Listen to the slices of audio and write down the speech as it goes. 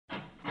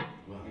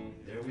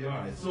There we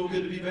are. It's so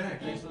good to be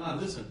back. Thanks a lot.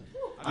 Listen,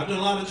 I've done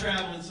a lot of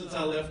traveling since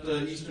I left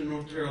Eastern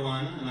North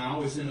Carolina, and I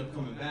always end up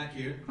coming back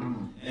here.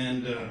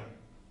 And I'd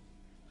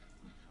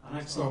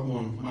like to start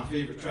with my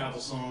favorite travel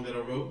song that I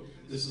wrote.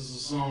 This is a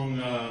song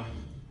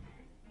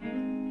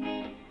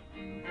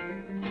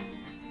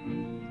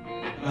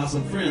about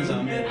some friends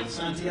I met in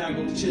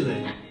Santiago,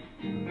 Chile.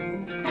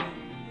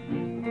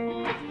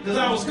 Because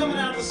I was coming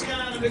out of the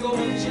sky in a big old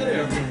jet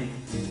airplane,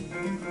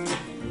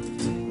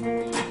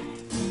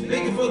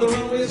 making for the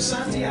runway of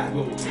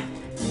Santiago.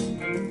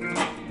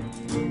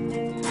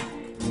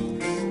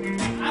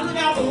 I look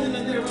out the window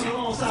and they're running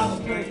alongside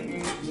the plane.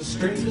 It was the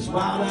strangest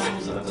wild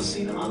animals I've ever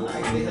seen in my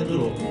life. They had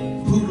little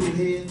poodle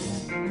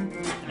heads,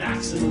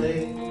 dachshund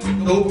legs,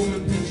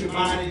 Doberman pinscher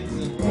bodies.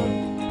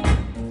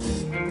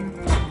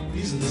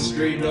 These are the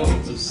stray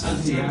dogs of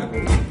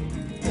Santiago.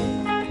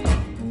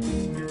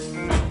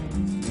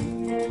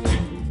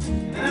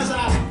 And as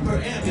I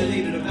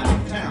perambulated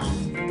about town,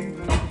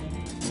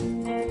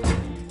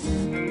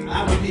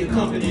 I would be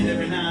accompanied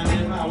every now and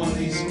then by one of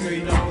these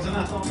stray dogs, and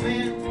I thought,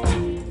 man,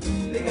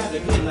 they got the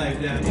good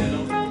life down here,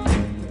 don't they?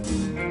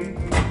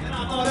 And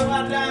I thought if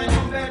I die and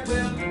come back,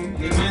 well,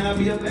 it might not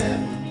be a bad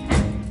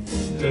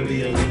one to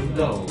be a little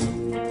dog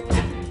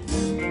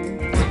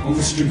on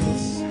the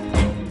streets.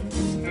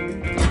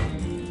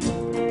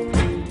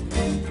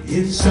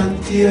 In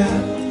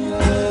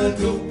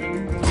Santiago,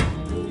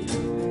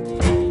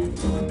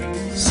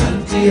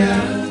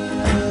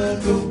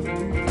 Santiago,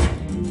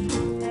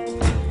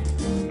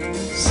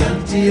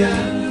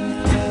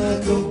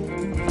 Santiago,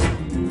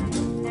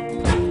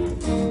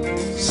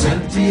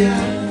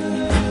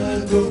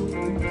 Santiago.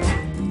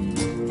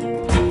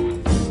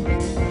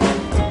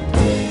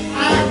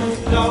 I'm a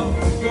dog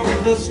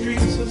on the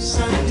streets of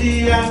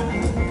Santiago.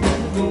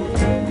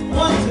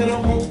 Once had a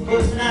home,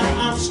 but now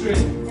I'm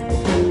straight.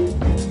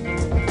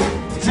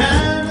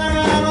 Time I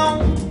ride on,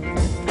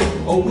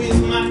 or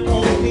with my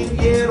own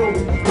vignetto,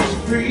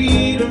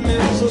 freedom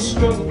is a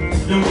struggle,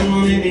 don't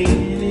want it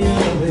any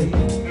other way.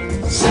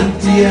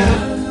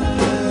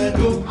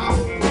 Santiago,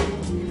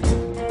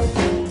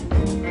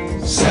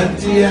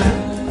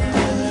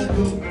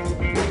 Santiago,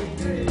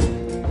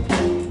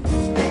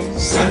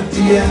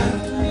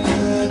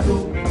 Santiago,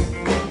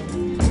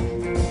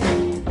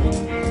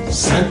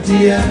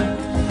 Santiago.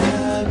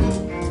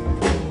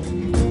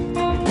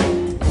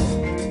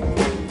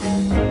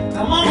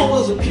 Now mama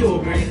was a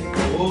purebred,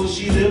 oh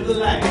she lived a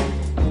life.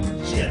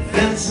 She had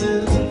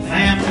fences and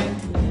family.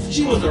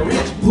 She was a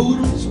rich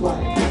poodle's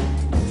wife.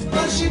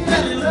 But she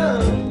fell in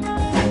love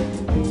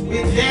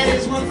with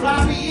daddy's one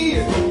floppy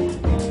ear.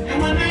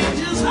 And when they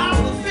just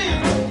hopped the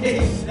fence, hey,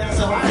 that's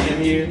how I am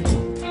here.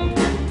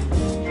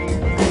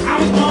 I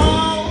was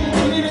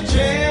born in a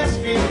chest,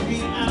 50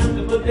 feet under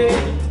the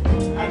bodega.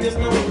 I just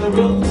know the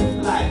road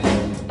life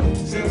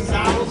since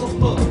I was a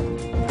pup.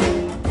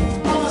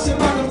 Mama said,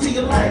 welcome to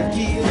your life,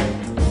 kid.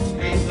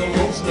 Ain't the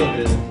most of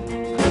it.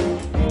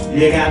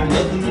 You got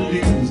nothing to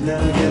lose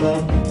now, give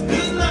up.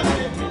 Good luck,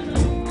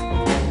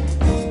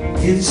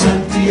 in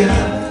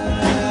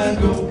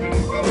Santiago,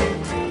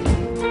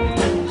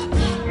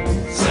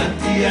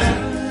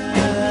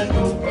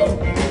 Santiago,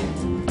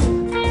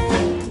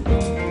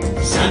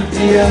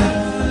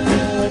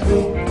 Santiago,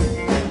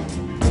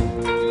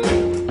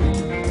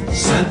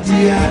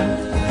 Santiago.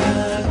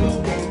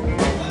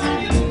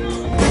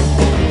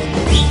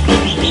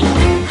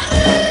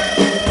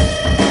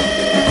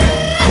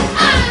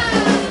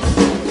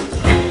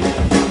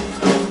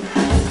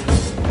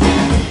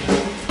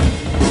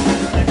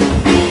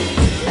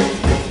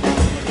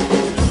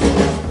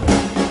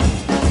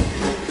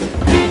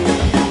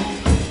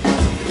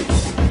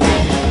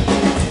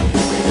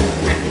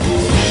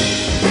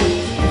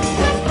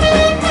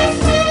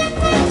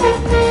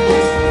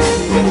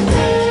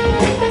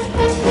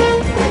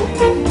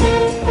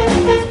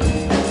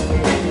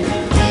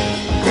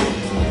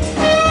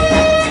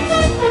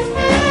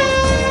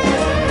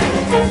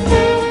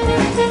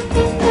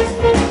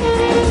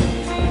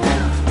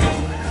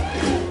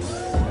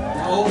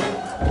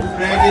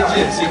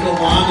 Gypsy, go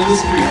on to the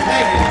street.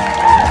 Thank you.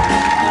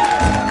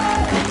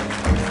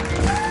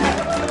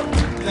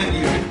 Thank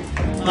you.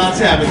 Lots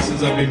happened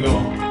since I've been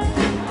gone.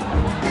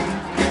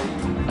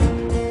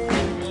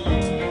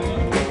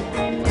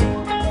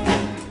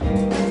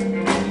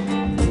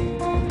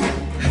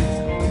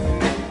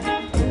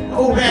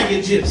 Oh,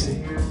 ragged gypsy,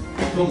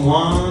 come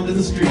on to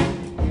the street.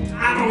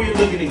 I know you're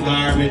looking in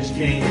garbage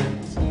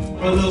cans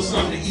for a little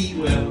something to eat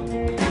well.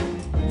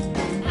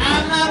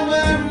 I'm not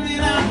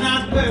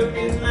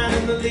worried, not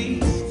in the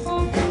least.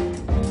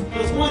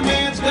 Cause one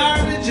man's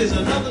garbage is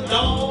another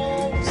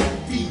dog's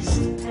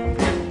feast. And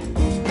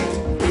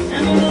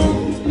the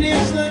moon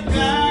is the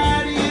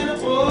guardian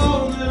of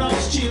all the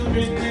lost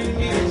children. And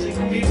music,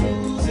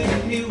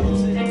 music,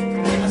 music,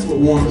 that's what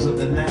warms up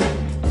the night.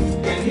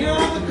 And here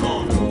on the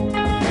corner,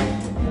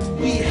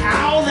 we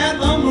howl at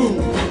the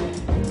moon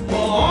for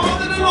all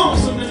that are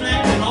lonesome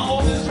tonight and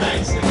all that's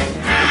right.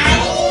 Singing,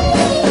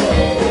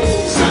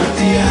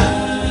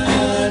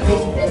 Santiago,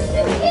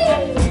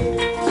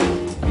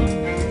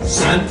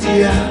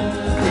 Santiago,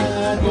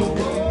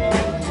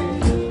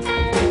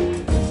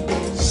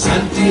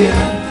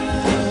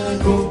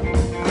 Santiago,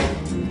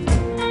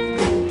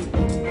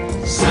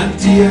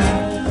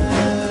 Santiago.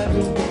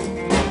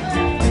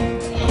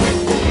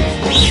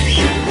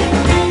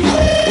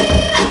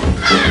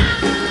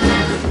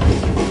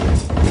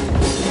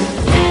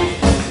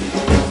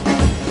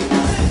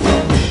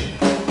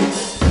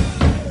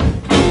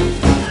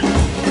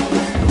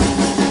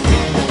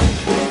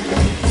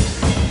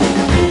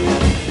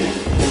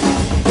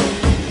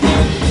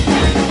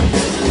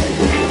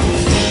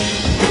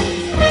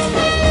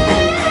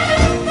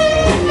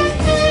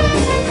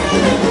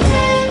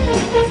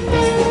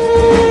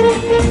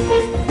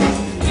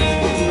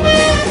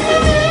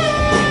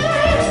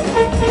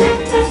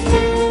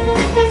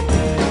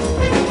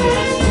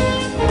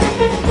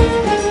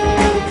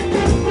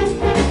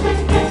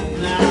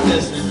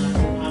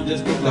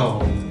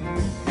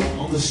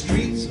 On the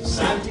streets of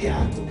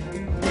Santiago.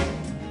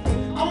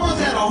 I once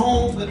had a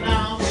home, but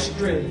now I'm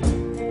stray.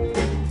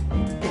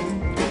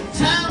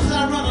 Times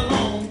I run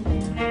alone,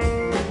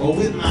 or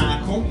with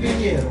my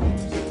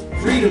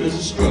compañeros. Freedom is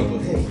a struggle,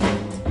 hey.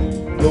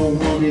 Don't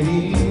want it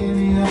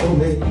any other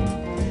way.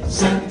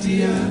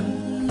 Santiago.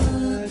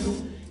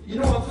 You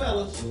know what,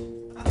 fellas?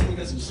 I think we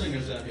got some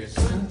singers out here.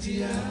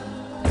 Santiago.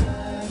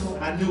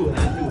 I knew it.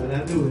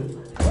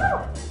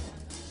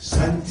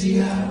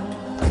 Santiago.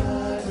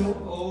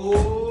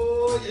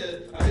 Oh,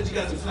 yeah. I heard you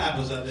got some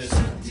flappers out there.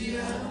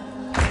 Santiago.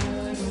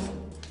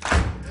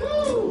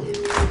 Woo.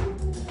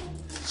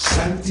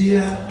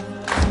 Santiago.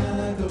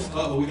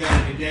 Uh-oh, we got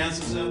any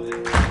dancers out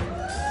there?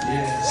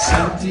 Yeah,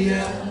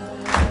 Santiago.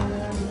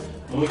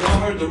 Well, we all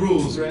heard the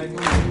rules, right?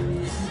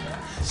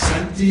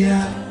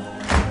 Santiago.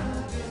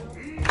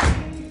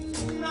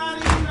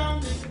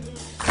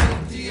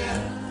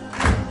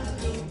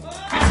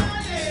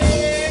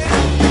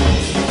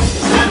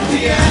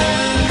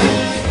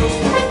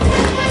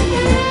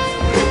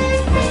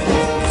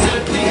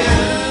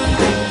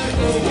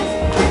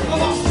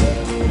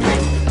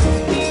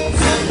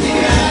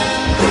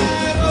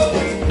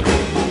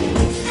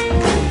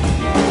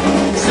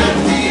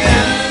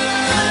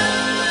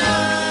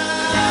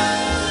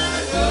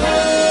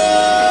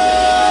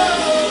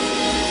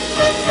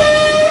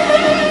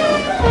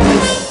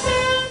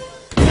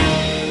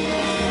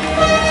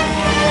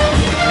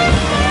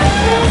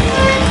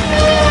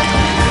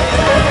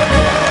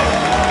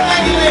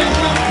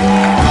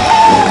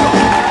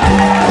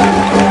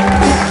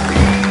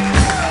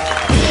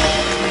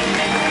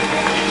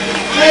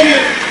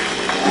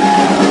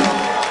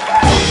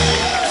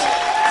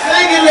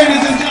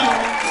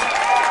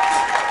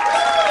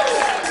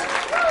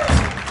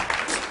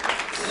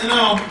 You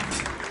know,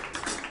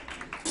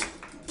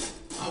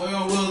 I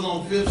was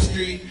on 5th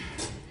Street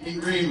in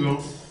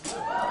Greenville.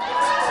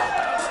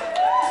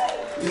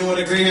 You know what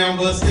a Greyhound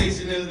bus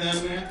station is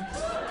down there?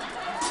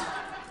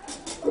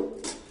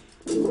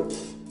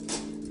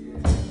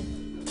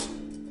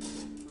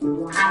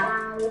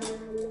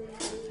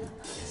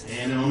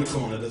 Standing on the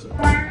corner, that's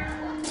right.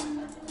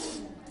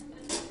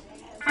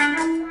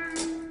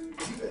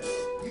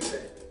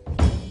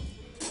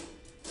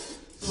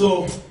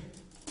 So,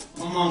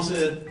 my mom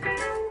said,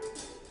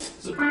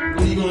 so what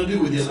are you going to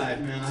do with your life,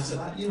 man? I said,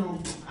 I think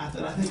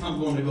I'm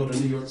going to go to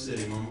New York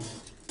City, Mama.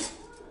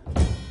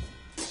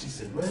 She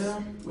said,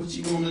 well, what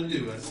you going to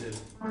do? I said,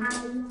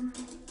 I'm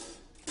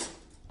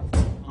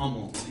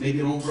going to make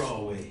it on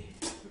Broadway.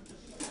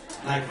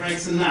 Like Frank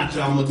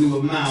Sinatra, I'm going to do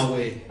it my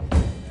way.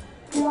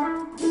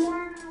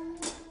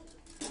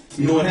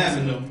 You know what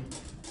happened, though?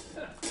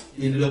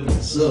 Ended up in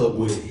the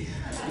subway.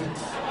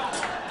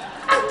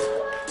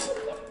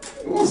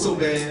 It wasn't so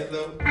bad,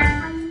 though.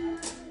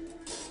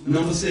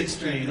 Number 6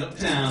 train,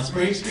 uptown,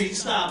 Spring Street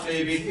stop,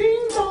 baby.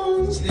 Ding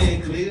dong,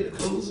 stand clear to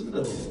closing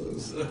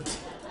doors.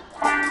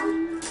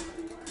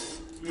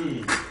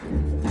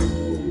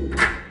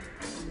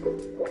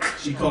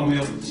 She called me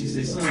up and she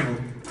said, son,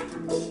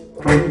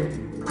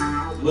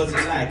 what's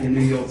it like in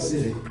New York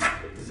City? I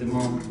said,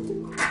 Mom.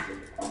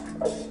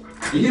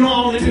 And you know,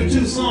 I only do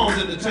 2 songs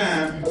at the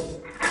time.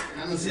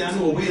 I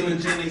knew a Waylon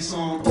Jennings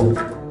song,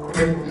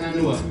 and I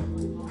knew a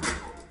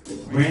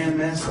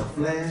Grandmaster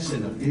Flash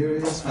and the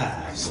Furious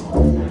 5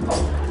 song.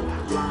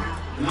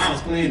 And I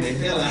was playing the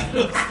hell out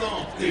of the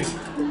song, too,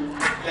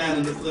 down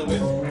in the subway.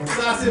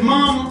 So I said,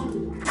 Mama,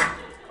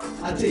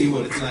 I'll tell you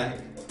what it's like.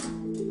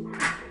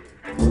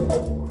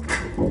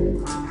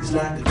 It's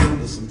like the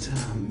jungle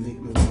sometime, make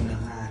me wonder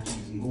how I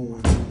keep from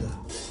going under.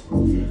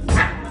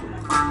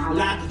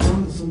 Like the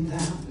jungle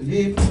sometime,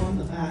 make me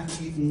wonder how I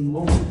keep from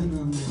going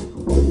under.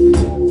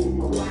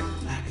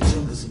 Like the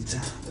jungle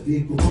sometime,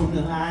 make me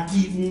wonder how I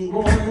keep from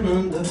going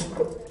under.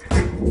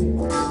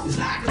 It's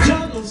like a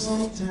jungle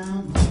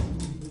sometime.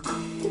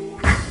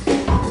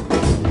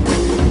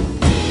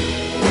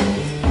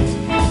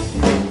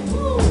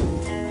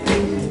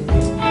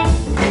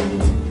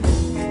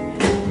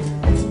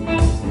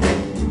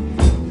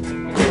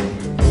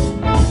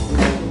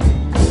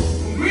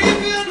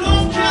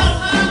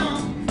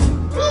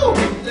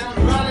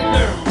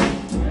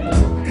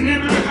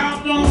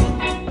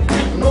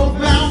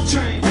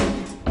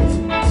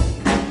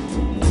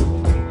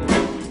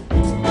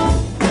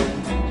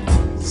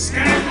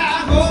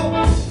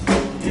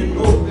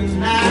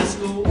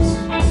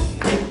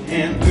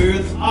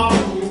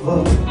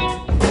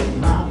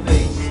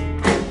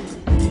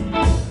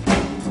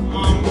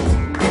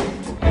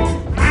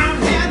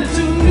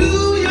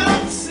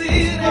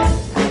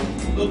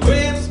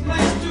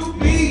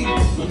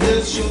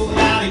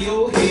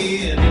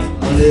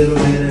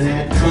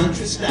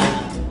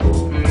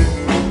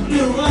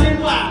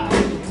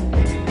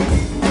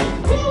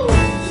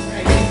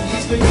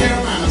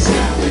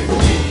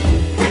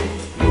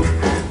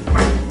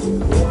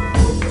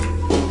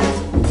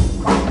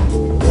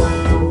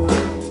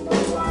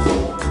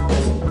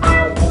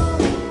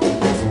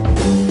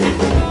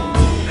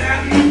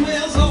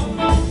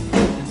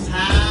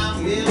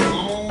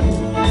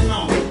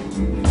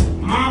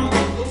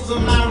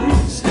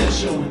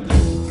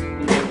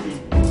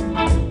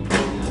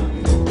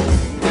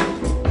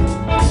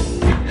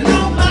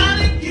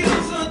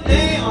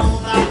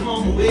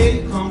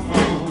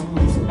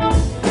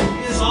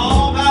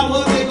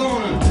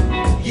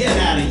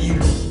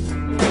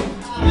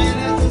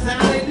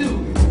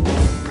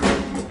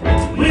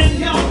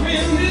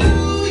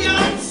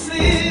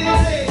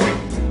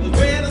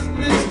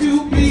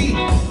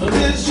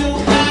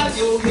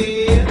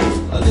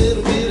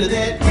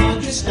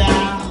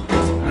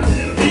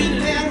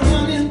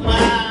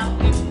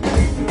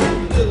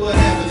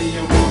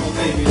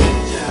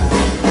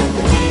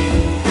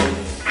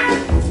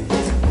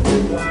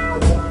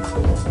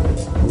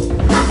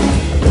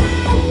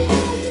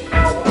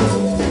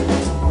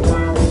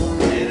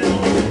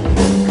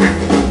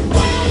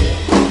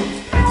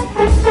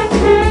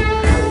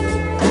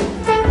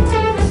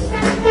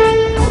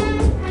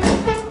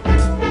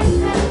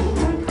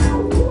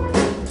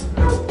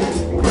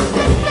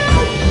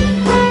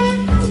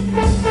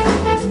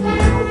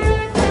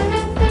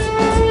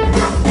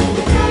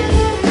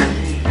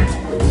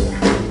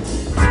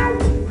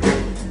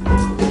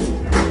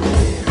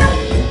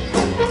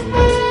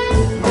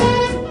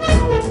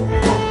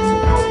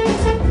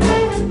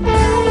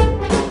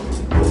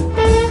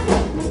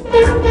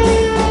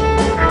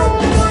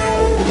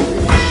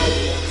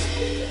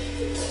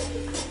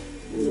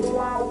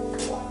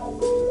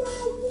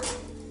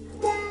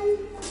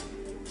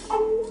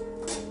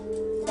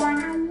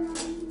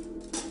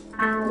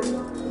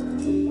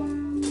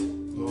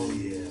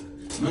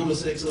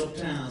 406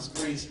 Uptown,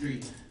 Spring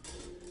Street.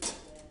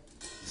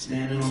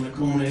 Standing on the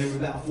corner every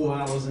about 4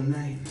 hours a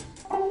night.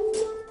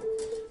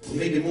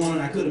 Maybe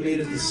morning I could have made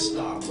it to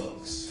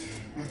Starbucks.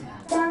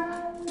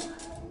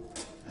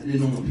 I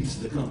didn't own a piece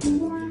of the company.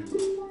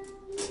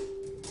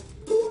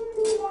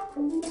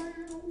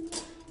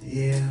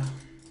 Yeah.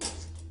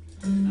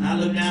 And I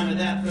look down at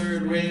that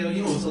third rail,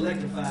 you know, it's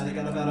electrified. They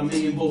got about 1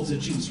 million volts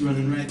of juice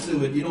running right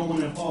through it. You don't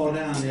want to fall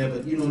down there,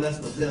 but you know, that's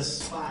the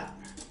best spot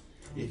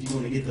if you're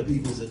going to get the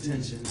people's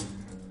attention.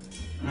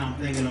 And I'm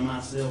thinking to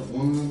myself,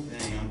 one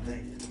thing I'm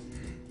thinking.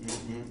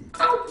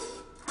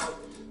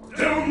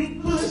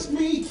 Don't push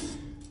me,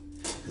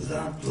 'cause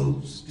I'm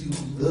close to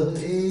the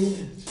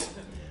edge.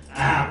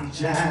 I'm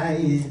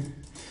trying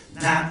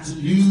not to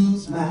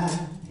lose my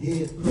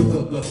head.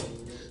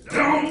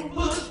 Don't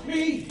push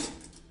me,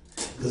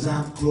 'cause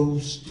I'm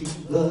close to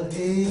the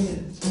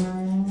edge.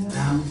 And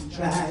I'm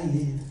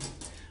trying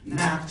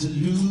not to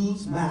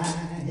lose my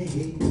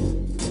head.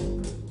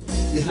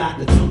 It's like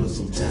the jungle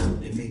sometimes.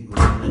 They make me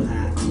run and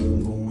I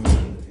keep going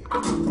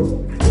under.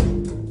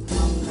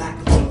 Like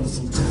the jungle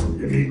sometimes.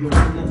 They make me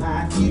run and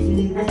I keep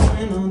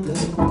going under.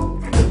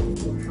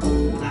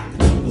 Like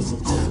the jungle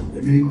sometimes.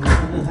 They make me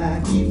run and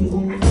I keep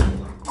going under.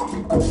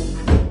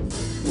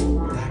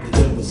 Like the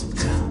jungle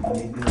sometimes.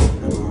 They make me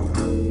run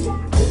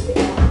and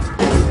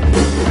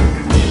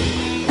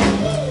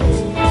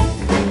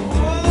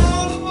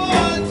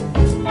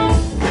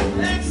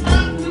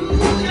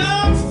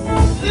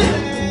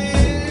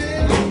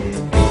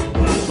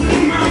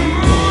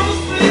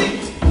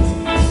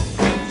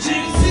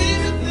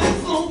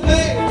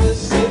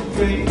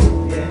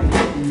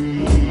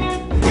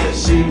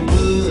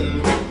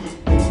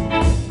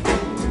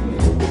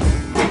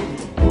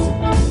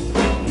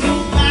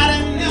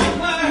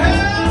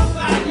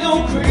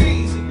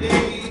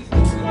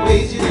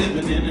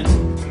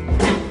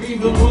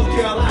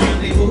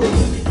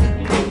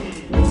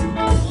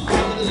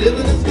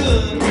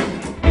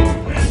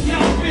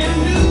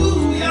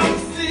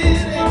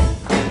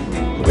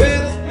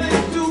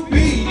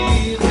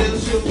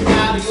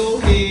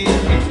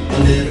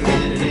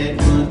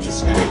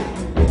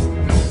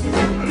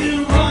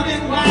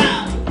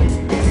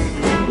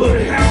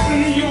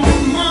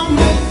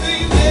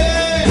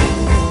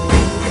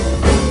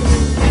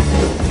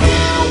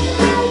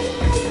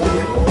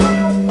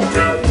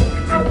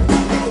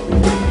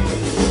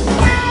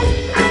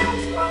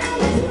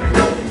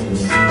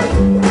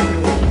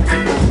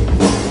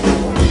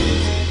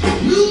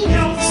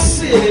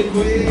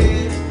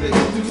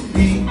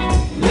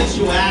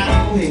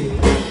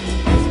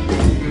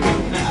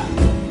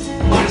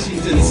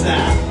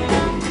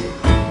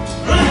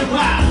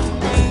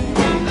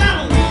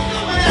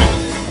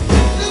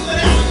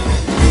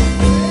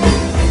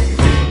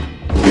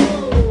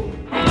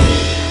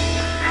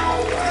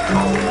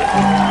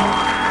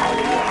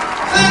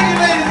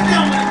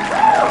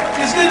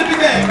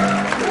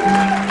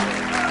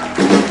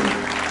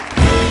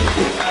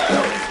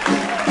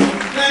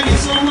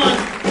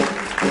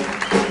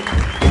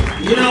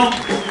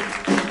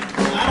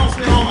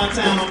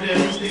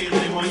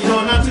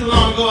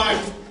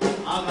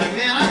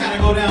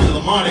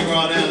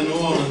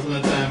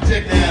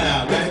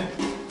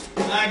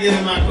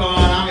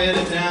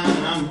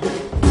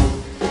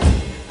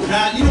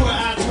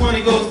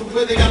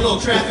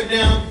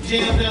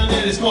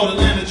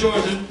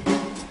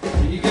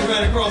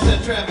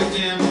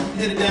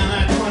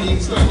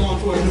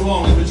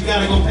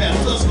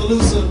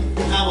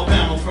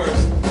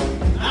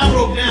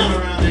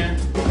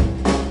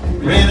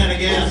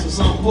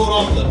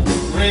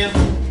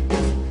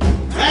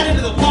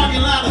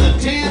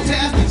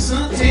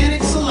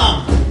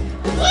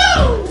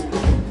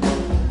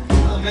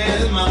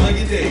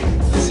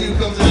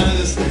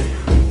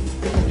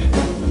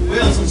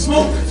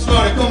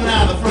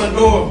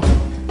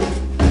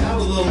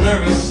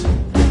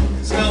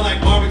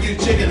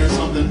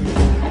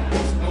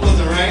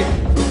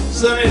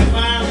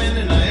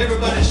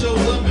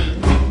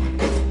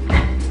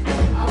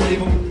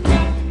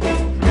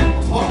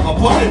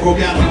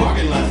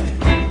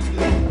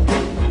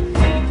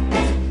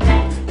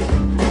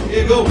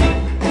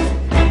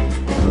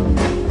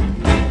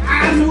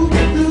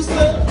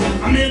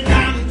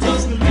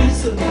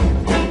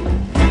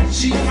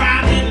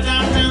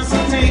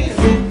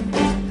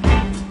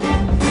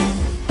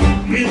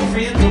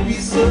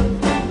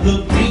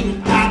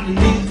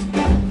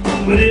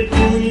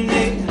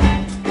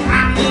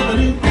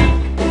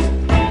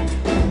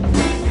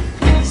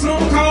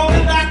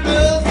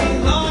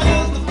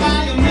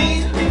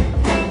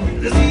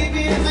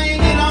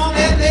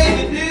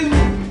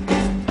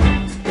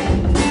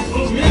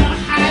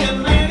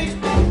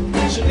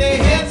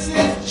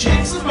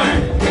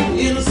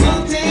in a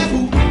suntan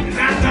booth, and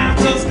I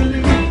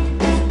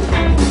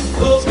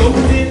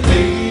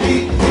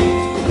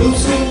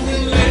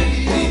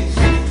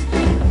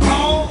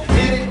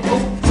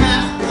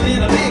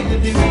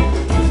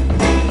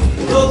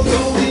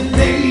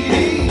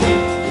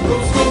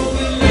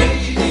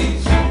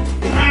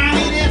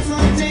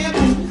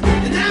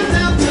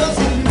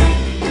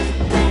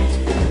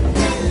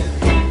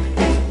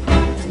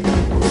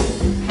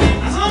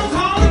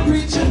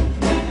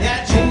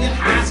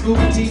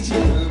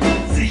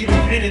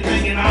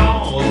anything at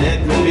all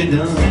that could be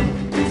done.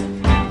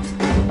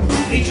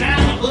 He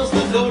tried to bust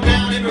the door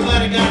down,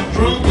 everybody got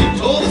drunk and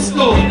tore the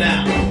store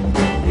down.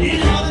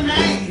 Any other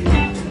night,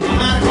 I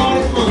might have called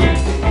it fun.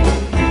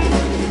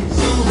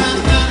 Somehow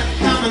got a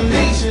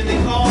combination, they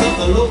called up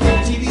the local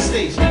TV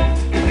station.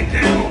 They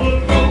down the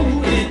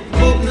road and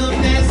opened up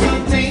that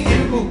Sunday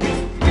booth.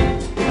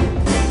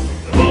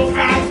 The both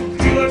guys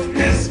do a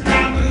piss,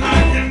 round the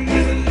night and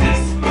with a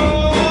list. Oh,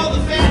 the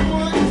fat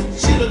one,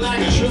 she looked like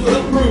a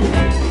sugar proof.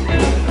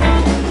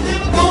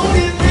 Never gonna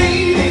get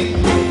lady,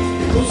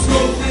 go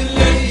slow with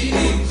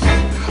ladies.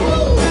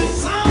 Ooh,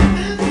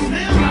 something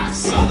smell like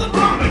Southern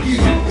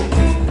barbecue.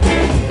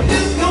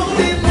 Just gonna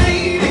get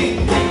lady,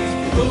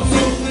 go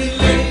slow with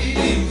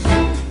ladies.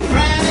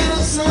 Fried in a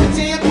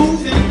suntan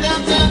booth in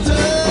downtown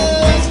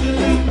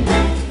Tuscaloosa.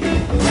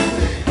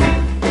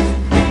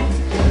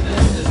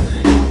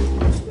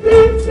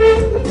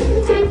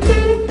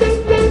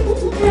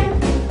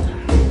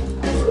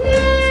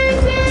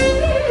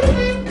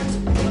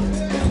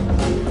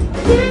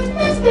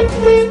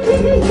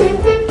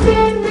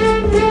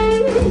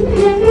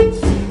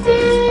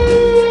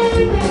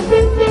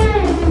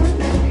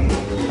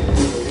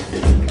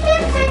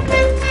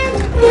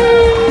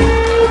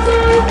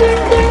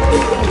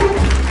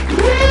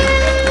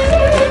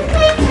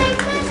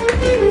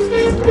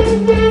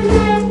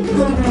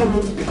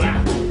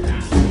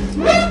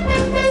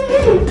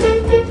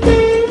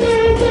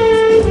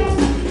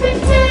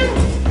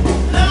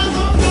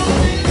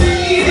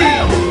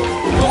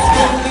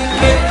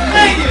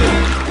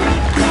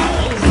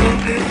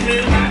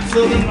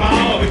 Southern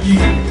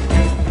barbecue.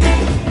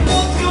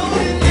 What's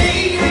going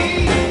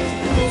lady?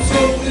 What's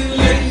going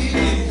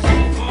ladies?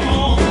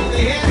 Oh,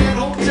 they had that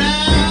whole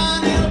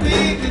town in a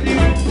big canoe.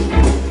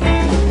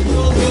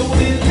 What's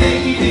going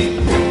lady?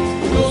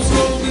 What's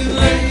going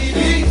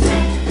ladies?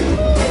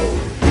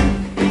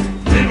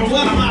 Tell me,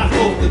 what am I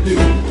supposed to do?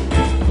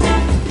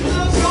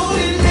 What's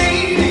going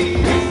lady?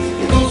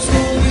 What's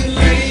going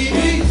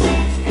ladies?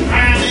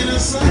 I'm in a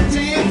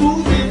suntan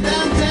booth in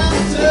downtown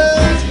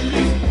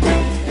Tuscaloosa.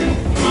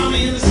 I'm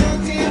in a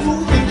suntan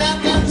booth in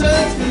downtown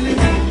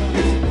Tuscaloosa.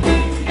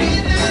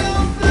 In that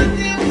old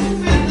suntan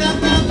booth in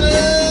downtown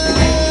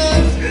Tuscaloosa.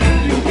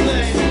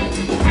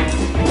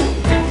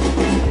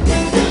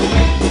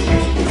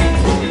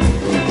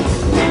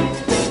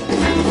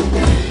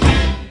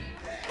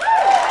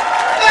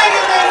 Thank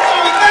you very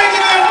much. Thank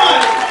you very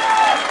much.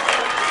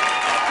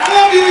 I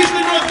love you,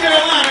 Eastern North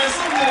Carolina. There's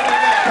something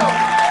about that.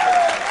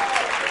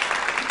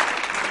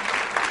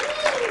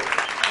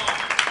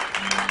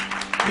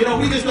 You know,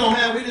 we just don't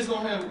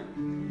have,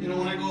 you know,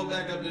 when I go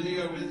back up to New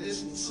York, it's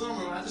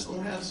summer, I just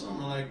don't have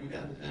summer like we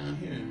got it down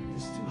here.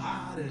 It's too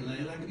hot and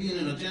like being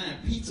in a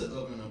giant pizza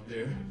oven up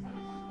there.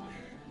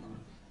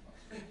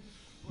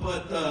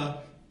 But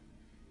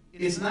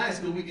it's nice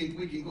because we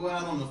can go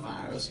out on the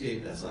fire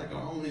escape. That's like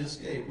our only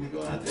escape. We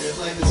go out there, it's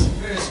like this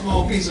very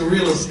small piece of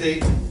real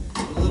estate,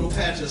 a little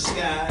patch of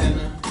sky,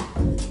 and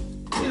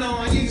you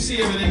know, you can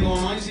see everything going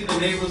on. You see the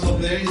neighbors up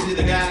there. You see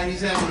the guy,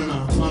 he's having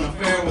an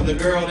affair with the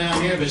girl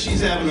down here, but she's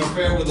having an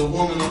affair with the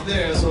woman up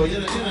there. So, you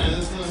know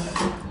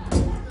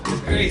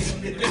it's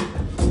crazy.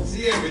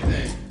 See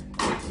everything.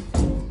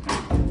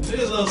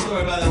 There's a little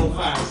story about that old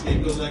fire escape.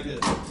 It goes like this.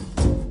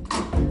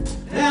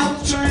 Now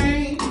the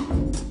train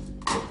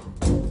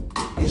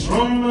is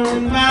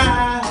rumbling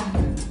by,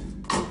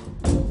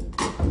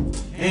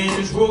 and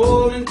it's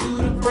rolling through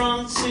the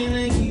Bronx in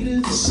the heat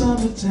of the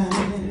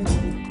summertime.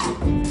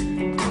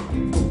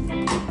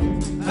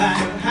 Like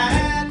a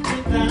hat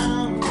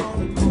down on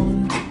the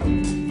corner,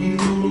 you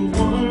know, the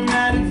one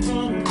right in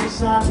front of the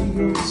side of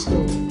your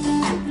store.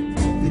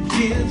 The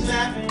kids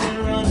laughing and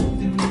running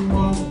through the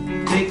water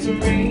makes a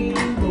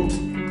rainbow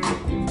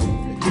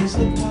against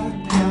the park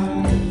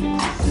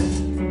cars.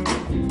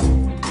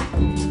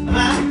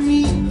 My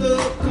meat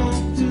will come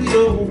to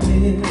your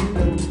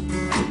window.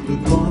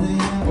 We're gonna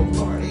have a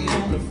party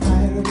on the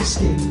fire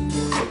escape.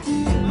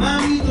 My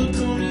meat will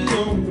come to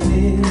your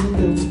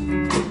window.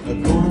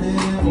 We're gonna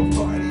have a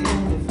party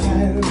on the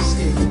fire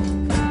escape.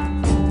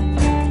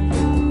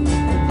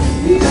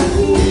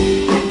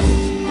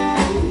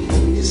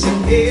 It's an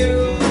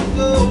arrow to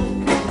go.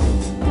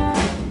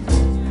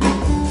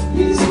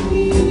 It's a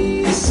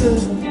mesa,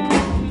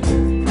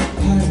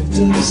 pirate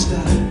to the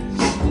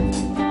stars.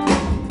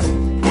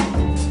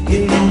 You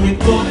know we're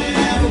gonna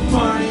have a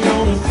party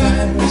on the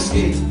fire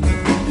escape.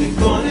 We're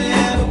gonna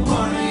have a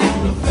party on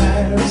the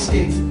fire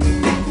escape.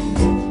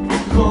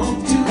 Come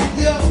to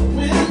your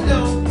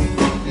window.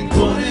 We're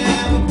gonna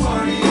have a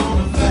party on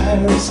the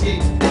fire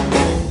escape.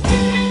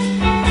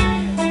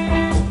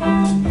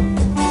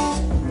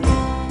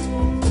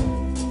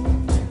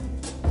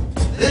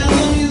 There's a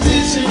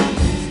musician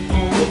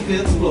on the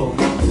 5th floor.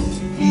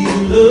 He's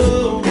in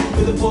love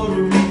with a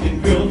Puerto Rican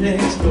girl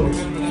next door.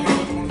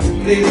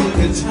 Plays the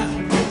guitar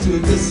to a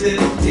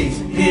cassette tape.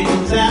 It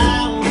goes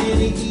out in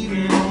the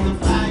evening on the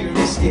fire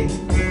escape.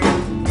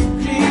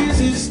 Clears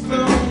his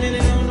throat and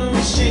it don't know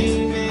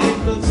shame. And he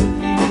looks at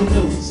people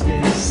notes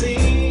and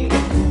sing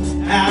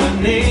out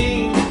a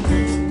name.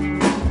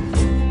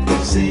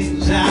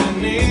 sings our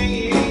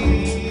name.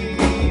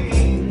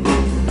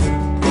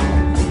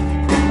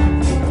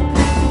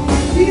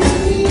 He's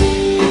a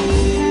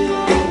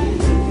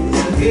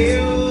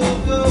hero of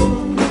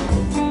gold.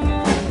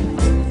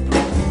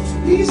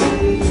 He's a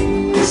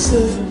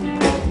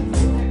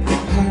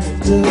heart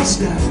of the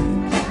sky.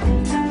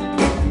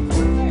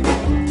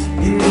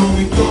 You know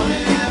we're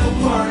gonna have a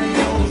party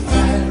on the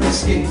fire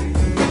escape.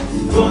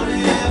 We're gonna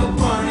have a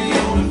party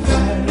on the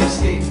fire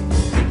escape.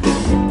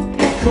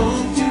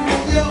 Come to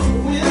your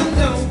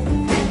window.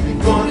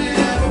 We're gonna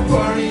have a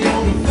party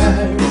on the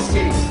fire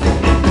escape.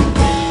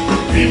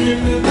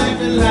 Remember like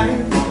the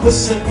life was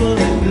simple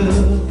and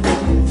good.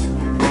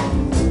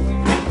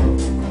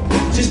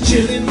 Just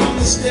chilling on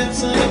the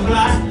steps of the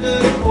block of the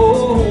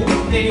old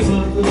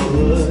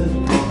neighborhood.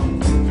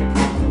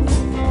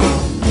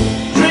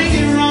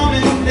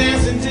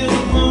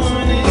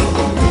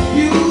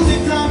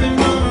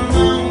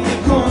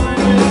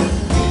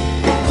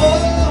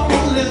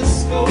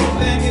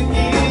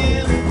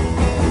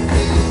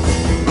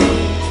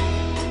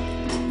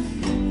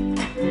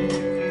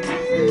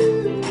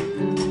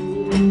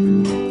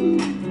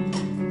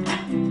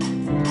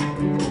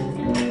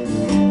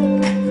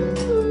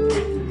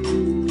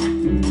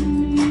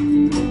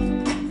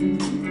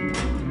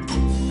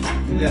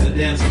 Yeah, the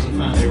dancers will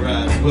finally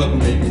arrived. Welcome,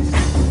 ladies.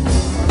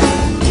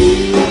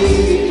 He's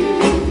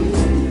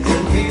a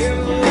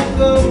hero of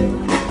gold.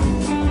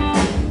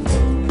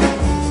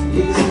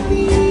 He's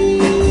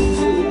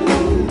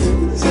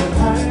a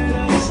heart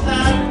of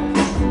stars.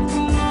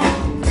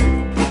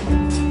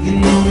 You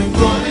know we're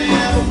gonna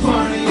have a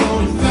party on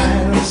the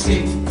fire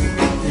escape.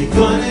 They're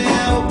gonna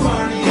have a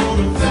party on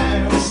the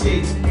fire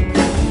escape.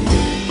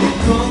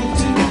 Come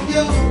to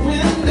your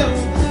window.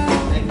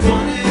 They're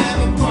gonna have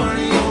a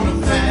party on the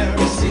fire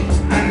escape.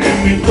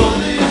 We're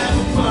gonna have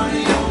a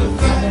party on the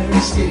fire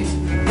escape.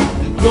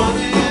 We're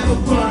gonna have a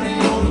party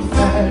on the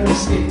fire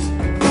escape.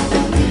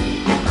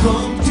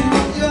 Come to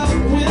your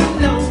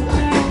window.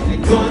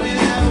 We're gonna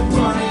have a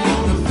party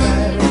on the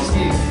fire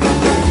escape.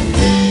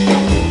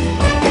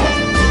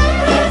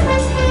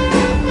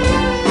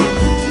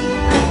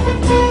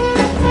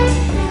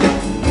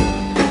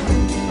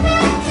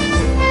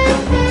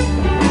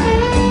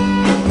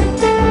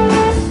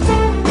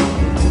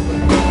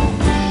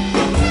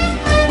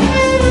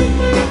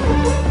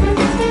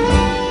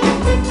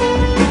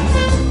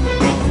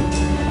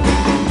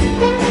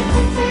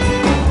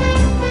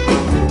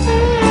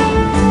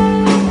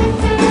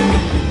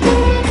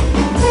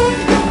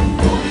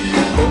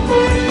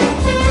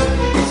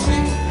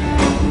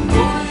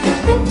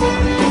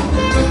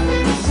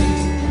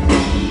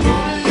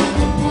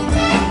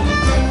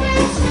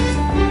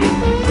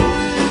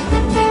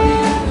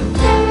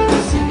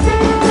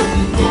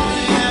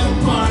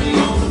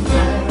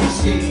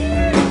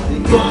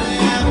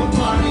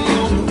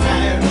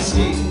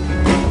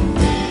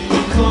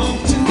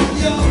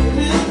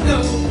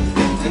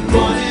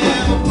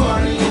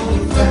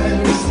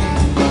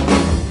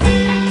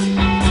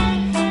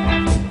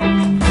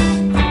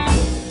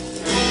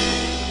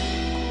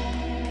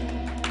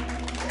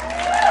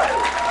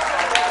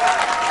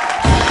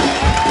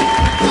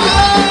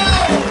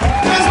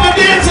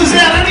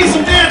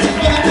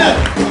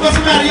 What's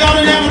the matter? Y'all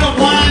didn't have enough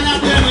wine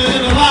out there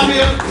in the lobby?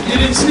 You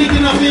didn't sneak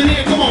enough in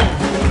here? Come on.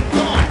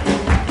 Come on.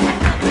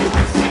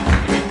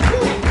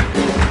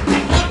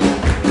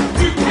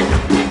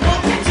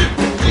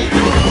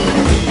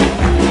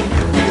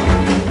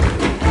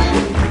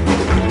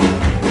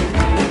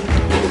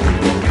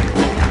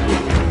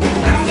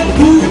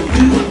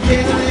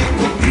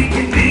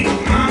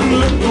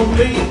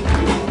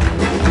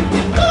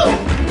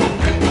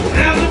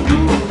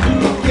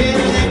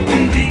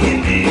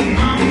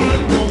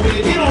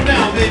 Get on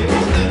down, baby.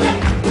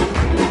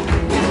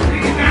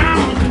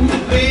 Down to the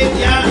bed,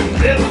 yeah.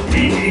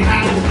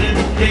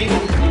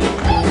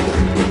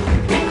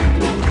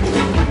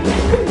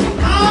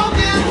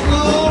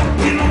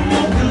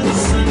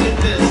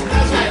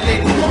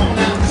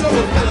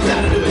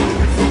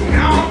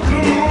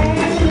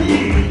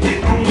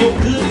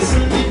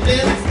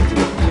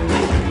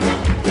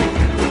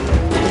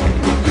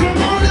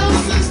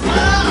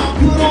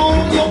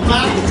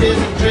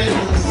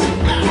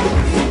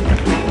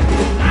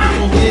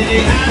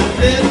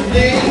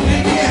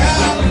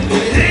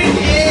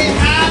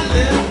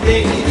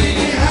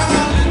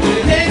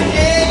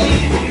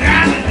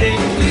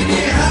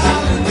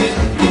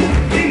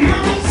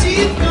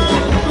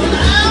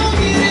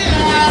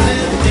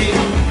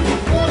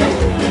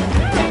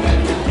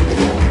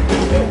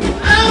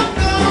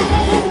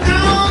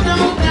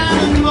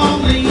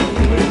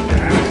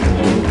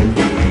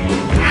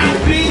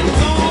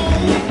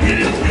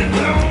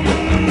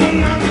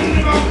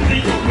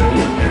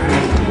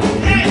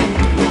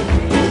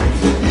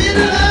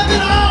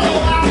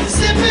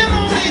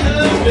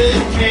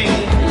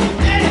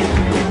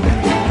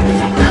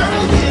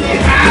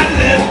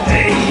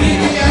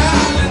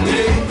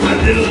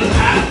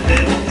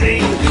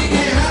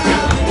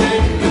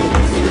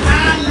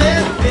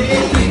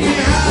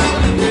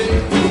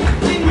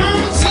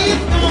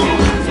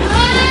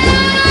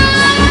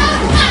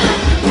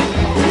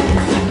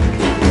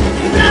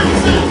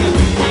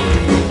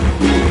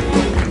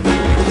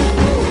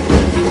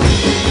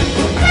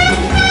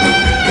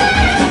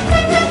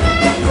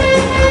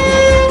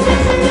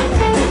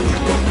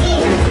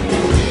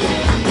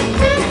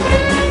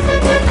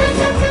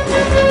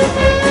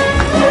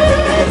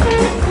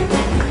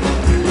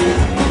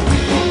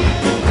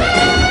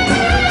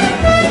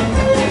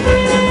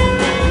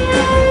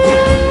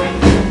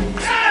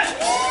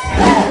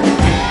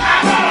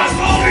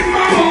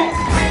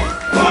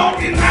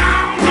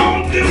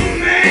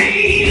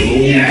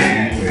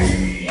 Yeah.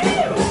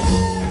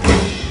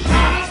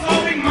 I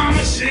saw Big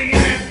Mama shaking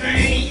that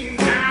thing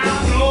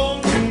down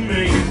old to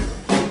me.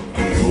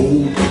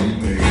 Old to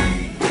me.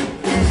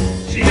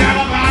 She got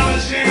a bottle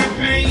of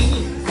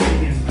champagne.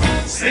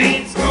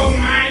 Saints go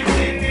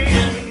mighty in.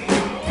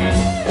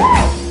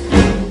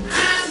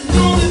 I'm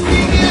gonna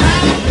dig it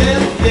out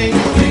that thing.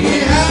 Dig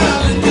it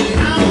out and dig.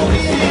 I'm gonna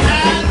dig it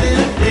out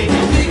that thing.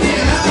 Dig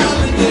it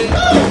out and dig.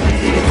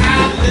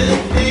 Out that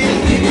thing.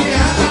 Dig it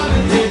out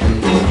and dig.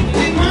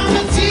 Big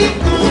Mama teeth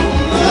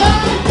gonna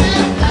love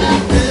that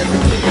out that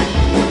thing.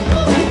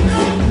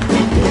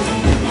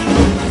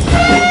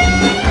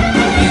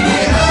 Dig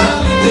it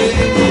out and dig.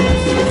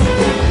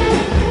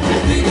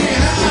 Dig it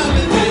out and dig. Dig it out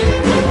and dig.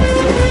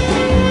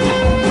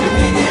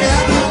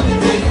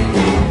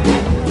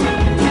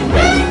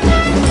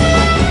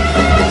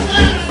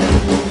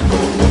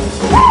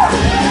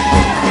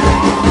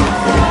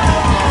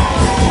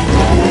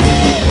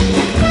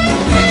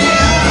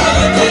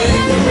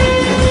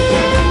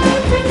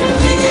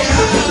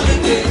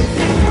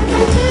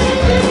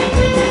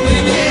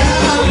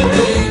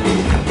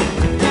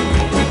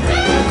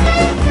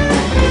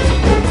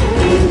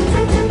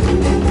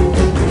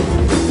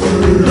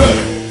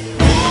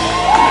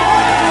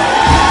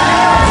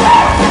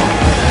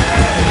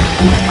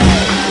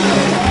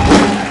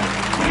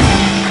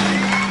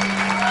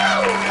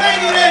 Thank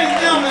you, ladies and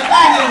gentlemen.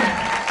 Thank you.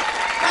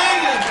 Thank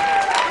you.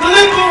 The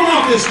LipBone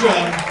Orchestra.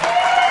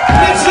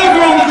 Nick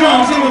Sugar on the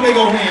drums. Give him a big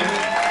old hand.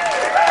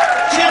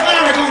 Jeff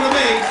Eric on the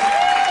bass.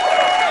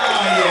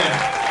 Oh, yeah.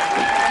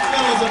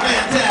 Fellas are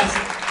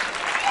fantastic.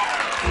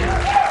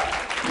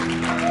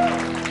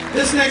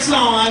 This next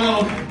song, I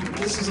know,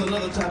 this is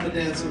another type of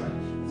dancer.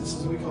 This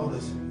is what we call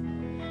this.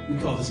 We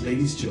call this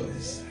Lady's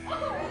Choice.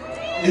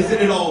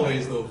 Isn't it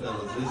always, though,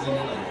 fellas? Isn't it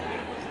always?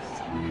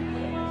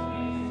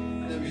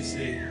 Let me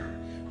see.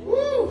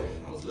 Woo!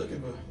 I was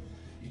looking for.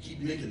 You keep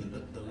making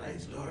the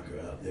lights darker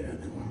out there, and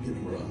then I'm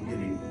getting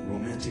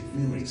romantic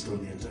feelings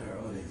toward the entire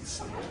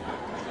audience.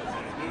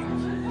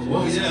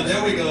 Well, yeah,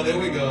 there we go, there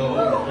we go.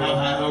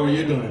 How are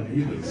you doing?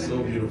 You look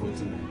so beautiful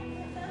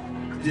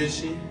tonight. Did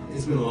she?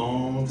 It's been a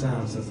long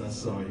time since I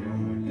saw you. Oh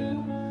my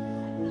God.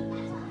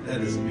 That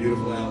is a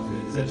beautiful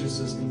outfit. Is that your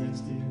sister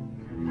next to you?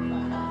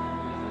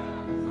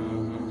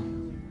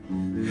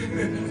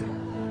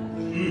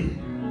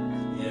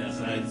 Yes,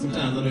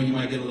 sometimes I know you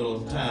might get a little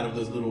tired of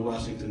those little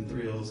Washington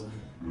thrills.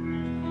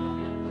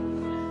 And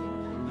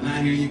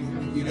I hear you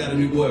got a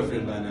new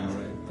boyfriend by now,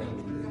 right?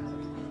 Probably.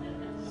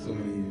 So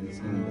many years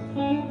going by.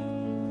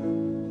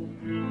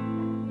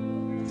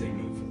 Take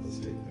note for this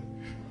statement.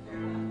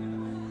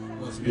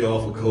 Must be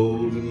awful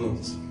cold and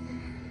lonesome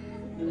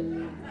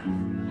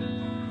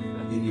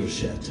in your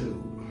chateau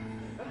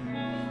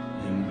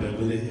in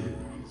Beverly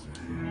Hills.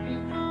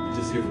 You're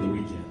just here for the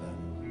weekend.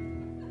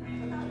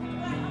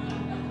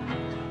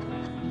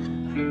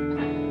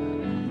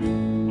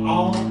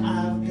 All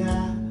I've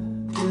got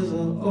is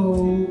an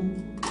old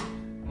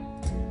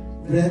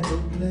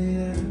record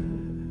player.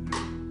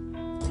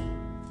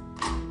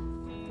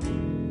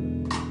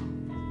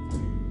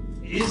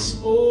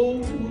 It's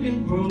old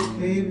and broke,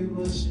 baby,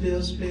 but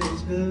still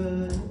spins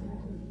good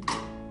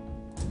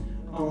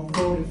on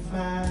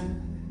 45.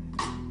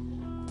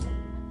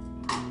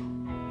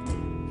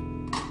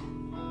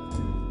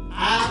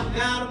 I've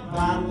got a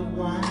bottle of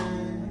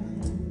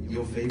wine,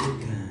 your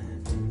favorite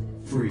kind,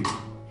 free.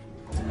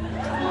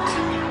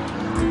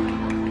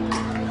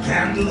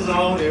 Candles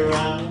all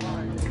around.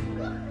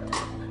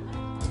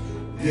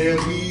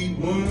 There'll be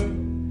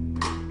one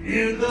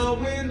in the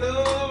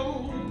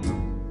window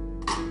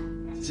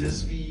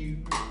just for you.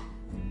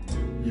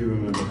 You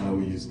remember how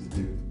we used to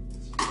do.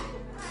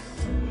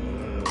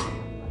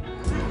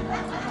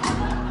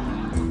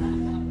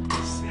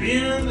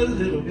 Spend a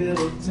little bit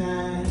of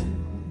time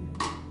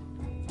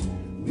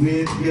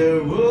with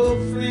your old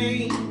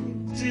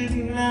flame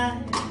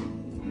tonight.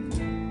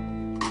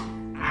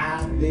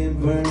 I've been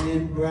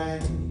burning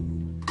bright,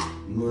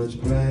 much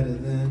brighter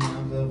than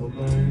I've ever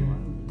burned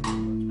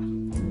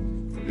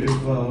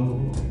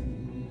before.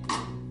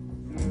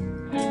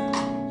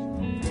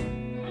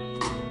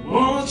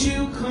 Won't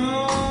you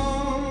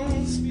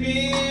come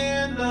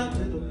spend a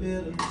little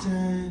bit of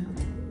time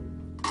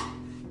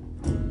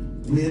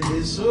with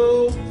this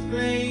old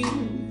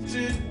flame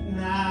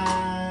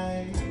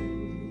tonight?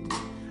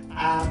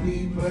 I'll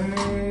be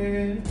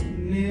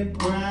burning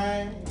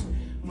bright,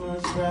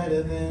 much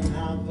brighter than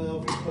I've ever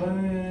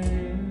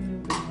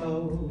burned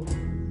before.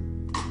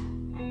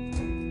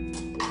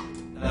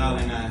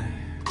 Darling, I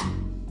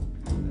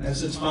have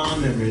such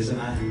fond memories,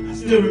 and I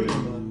still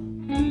remember.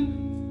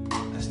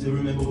 I still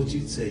remember what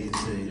you'd say. You'd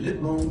say,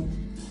 LipBone.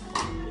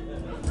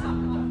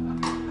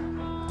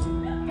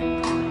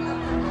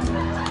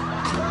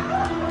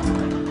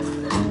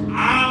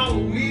 Oh,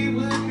 we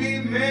would be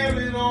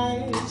married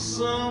on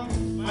some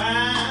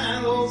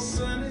fine old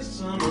sunny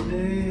summer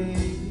day.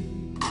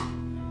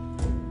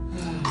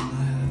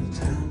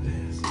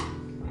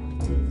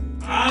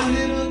 A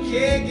little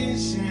cake and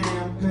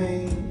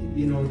champagne.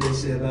 You know what they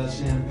say about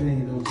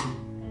champagne, don't you?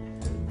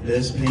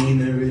 Best pain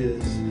there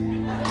is.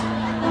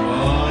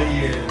 Oh,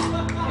 yeah.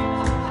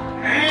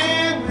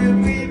 And when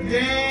we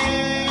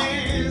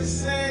dance,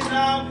 say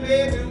now,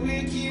 baby,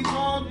 we keep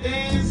on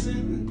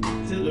dancing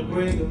till the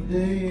break of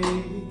day.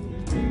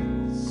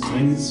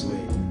 Swing and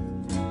sway.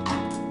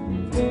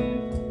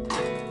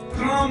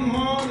 Come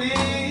on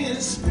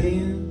and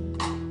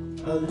spend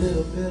a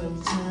little bit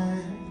of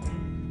time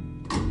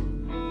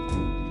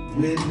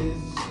with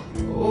this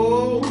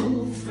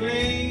old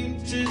flame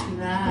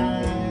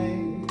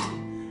tonight.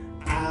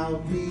 I'll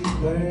be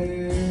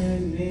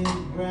burning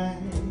bright,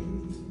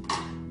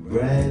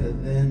 brighter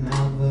than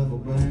I've ever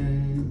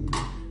burned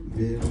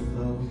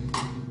before.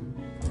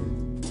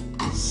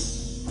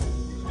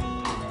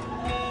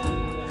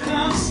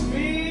 Come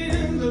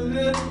spend a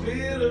little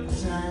bit of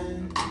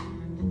time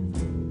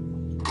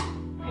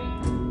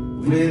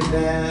with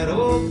that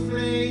old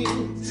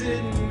flame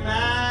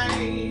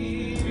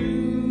tonight.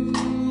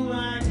 Ooh,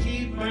 I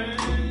keep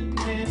burning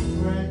bright.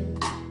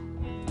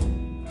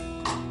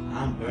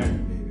 I'm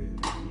burning, baby.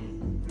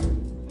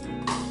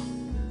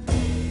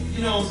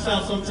 You know,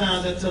 South,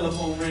 sometimes that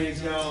telephone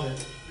rings, y'all, at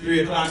 3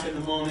 o'clock in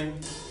the morning.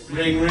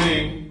 Ring,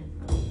 ring.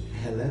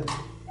 Hello?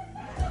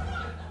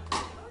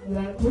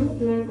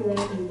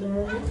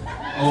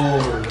 Oh.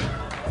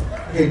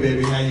 Hey,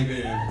 baby, how you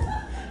been?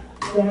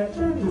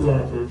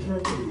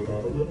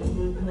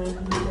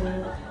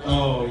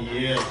 Oh,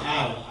 yes.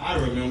 I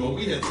remember.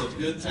 We had such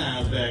good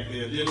times back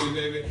there, didn't we,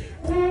 baby?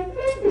 I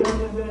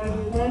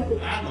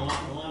know.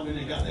 I mean,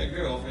 they got that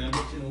girlfriend,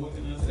 but you know, what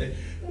can I say?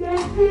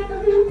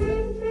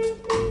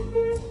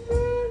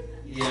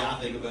 Yeah, I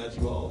think about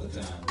you all the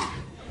time.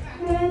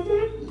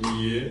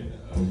 Yeah.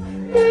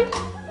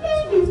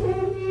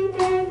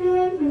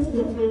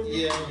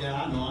 Yeah, I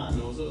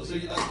know. So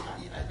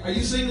are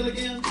you single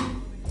again,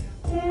 too?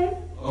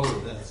 Oh,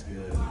 that's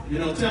good. You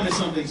know, tell me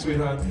something,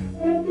 sweetheart.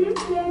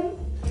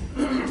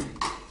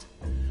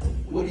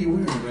 What are you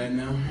wearing right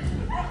now?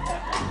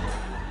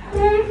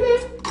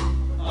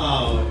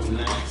 Oh,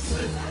 nice.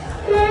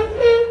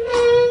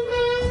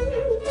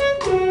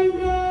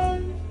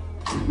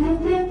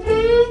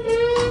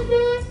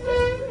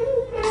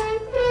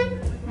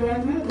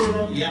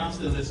 Yeah, I'm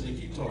still listening.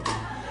 Keep talking.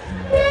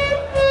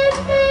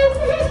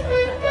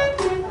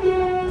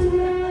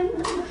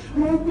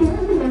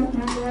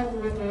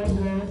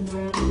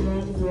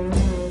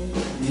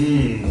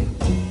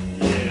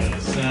 Yeah,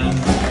 sounds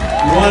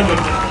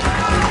wonderful.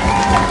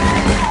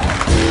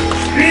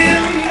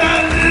 Spend a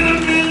little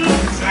bit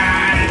of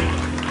time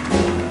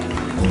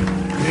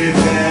with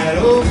that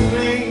old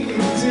flame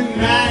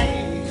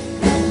tonight.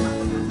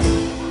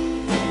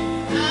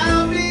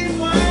 I'll be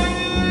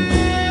burning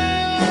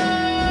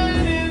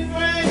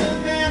brighter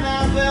than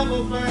I've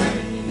ever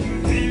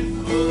burned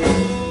before.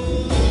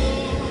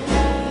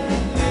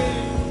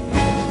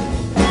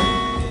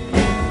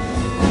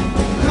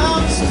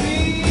 Come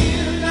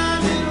spend a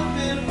little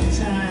bit of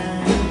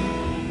time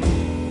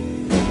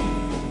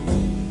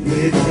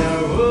with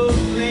our old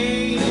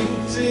flame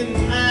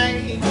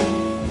tonight.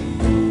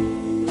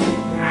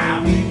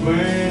 I'll be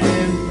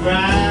burning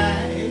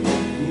bright,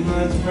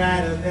 much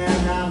brighter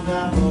than I've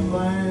ever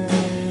burned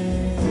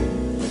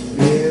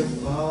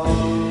before.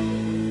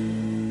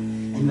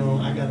 You know,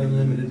 I got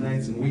unlimited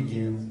nights and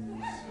weekends.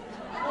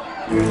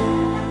 I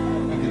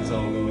can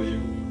talk over you.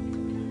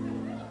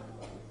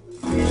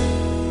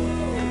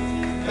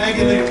 Thank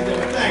you, ladies and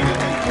gentlemen. Thank you.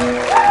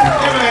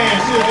 Give her a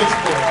hand. She's a good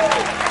sport.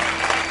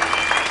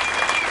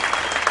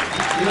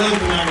 You know, I'm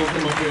not going to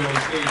come up here on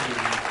stage with me.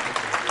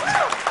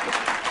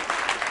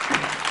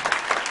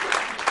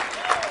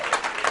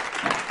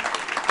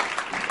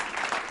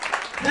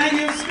 Thank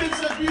you. It's been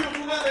such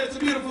beautiful weather. It's a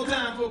beautiful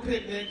time for a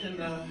picnic,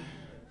 and I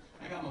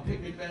got my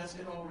picnic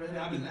basket already.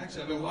 I've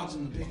been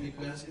watching the picnic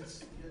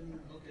baskets.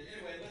 Okay.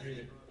 Anyway, let's do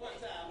it. One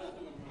time.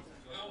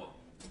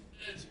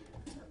 Let's do it.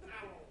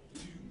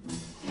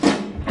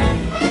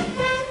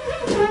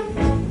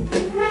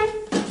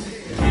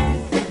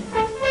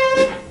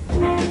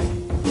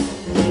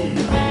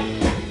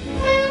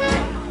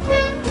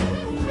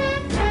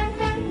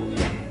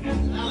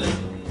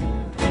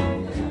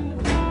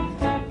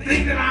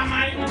 Think that I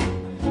might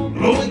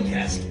blow a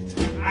gasket.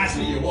 I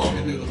see you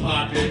walking through the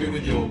park, baby,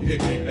 with your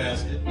picnic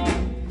basket.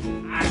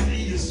 I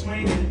see you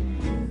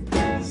swinging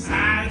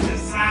side to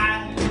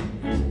side.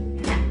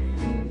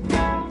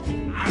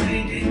 I'm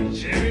thinking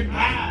cherry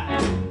pie,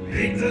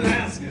 big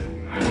Alaska.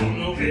 I don't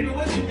know, baby,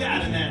 what you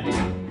got in that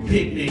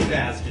picnic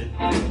basket.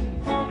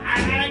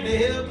 I'd like to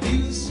help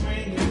you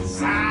swing it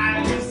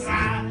side to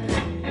side.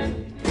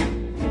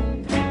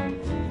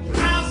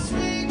 I'll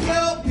swing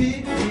your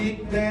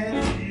picnic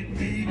basket,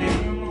 baby,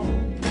 come on.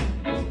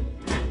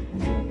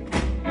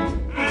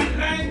 I'd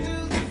like to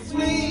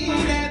swing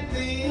that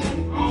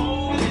thing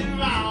all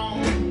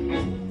around.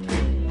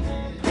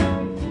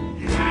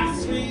 If I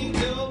swing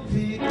your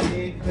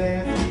picnic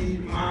basket,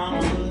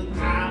 mama,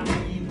 I'll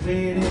be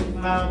ready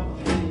for.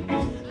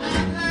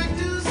 I'd like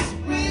to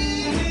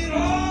swing it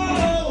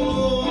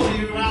all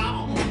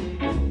around.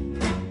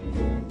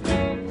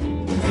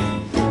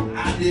 I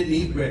didn't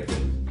eat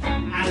breakfast. I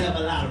have a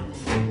lot of room.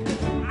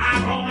 I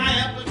brought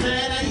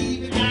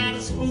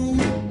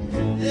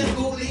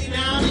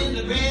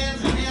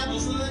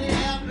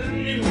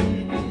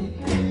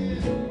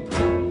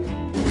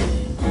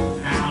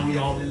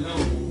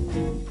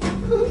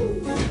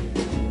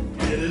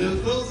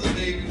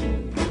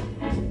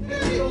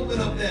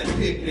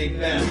picnic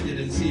basket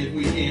and see if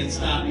we can't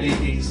stop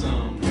making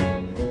some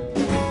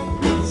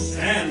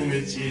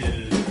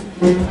sandwiches.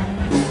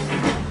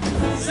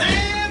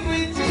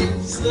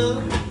 Sandwiches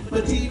of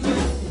potato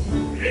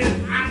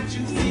and hot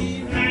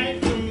juicy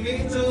fried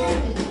tomato.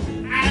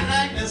 I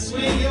like to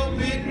swing your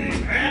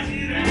picnic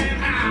basket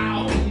and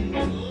how.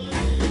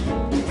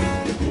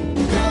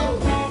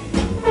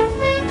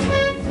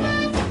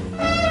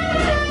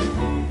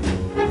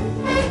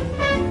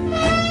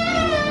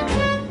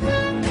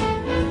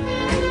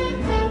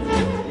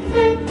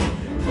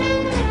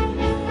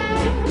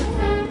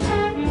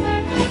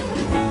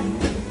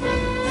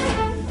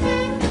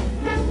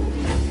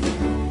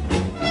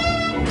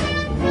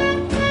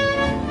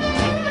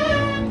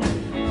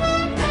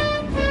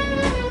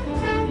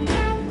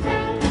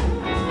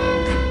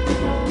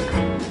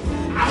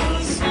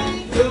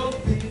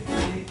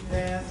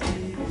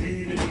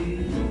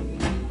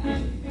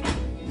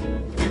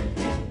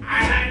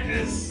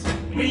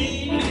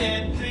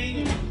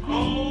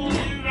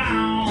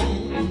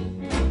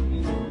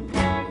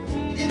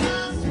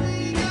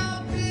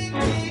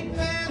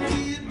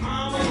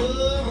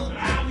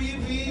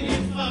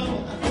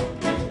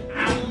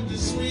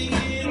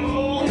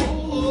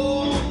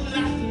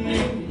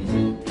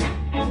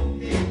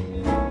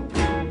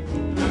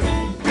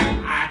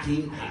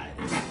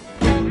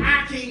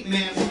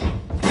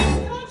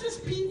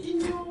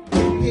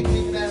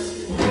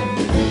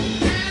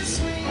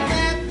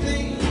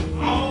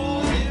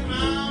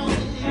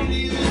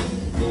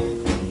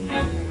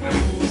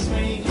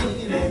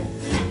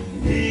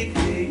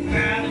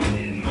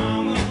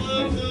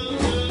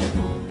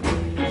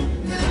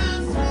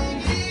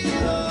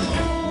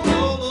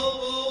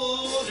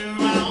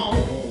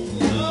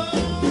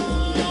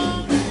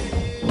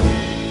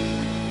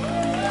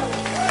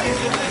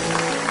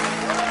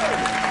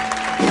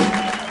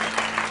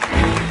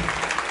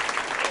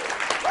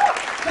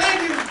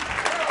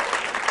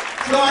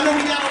 So I know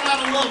we got a lot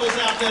of lovers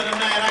out there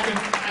tonight. I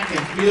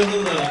can feel the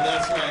love.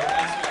 That's right.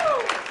 That's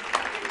right.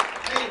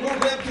 Hey, we're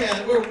webcast.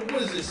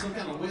 What is this? Some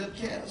kind of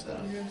webcast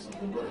out here?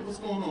 Something? What's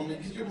going on, man?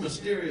 Because you're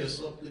mysterious.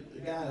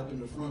 The guy up in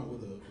the front with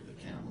the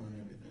camera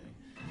and everything.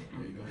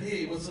 There you go.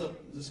 Hey, what's up?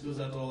 This goes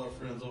out to all our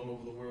friends all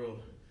over the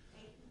world.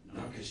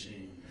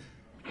 Nakashim.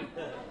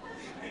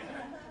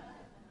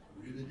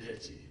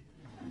 Arrivederci.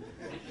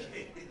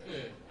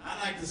 I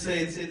like to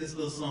say this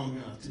little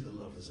song to the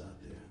lovers out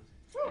there.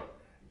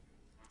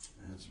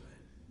 That's right.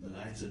 The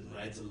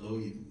lights are low,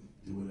 you can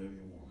do whatever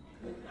you want.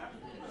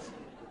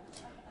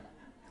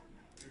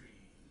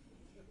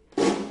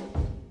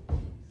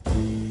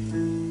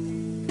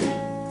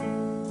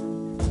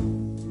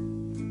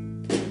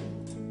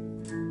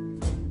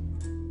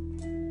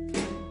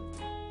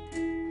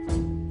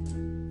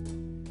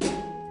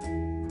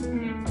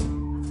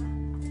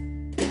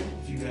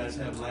 If you guys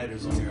have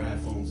lighters on your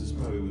iPhones, this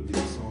probably would be the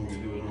song to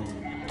do it on.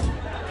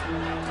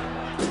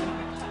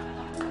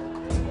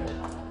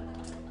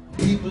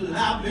 People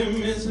I've been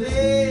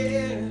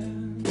misled,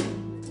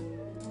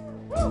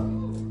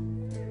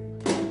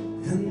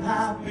 and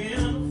I've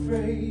been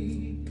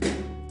afraid,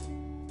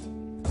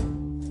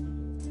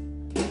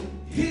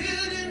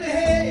 hid in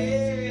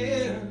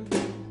hand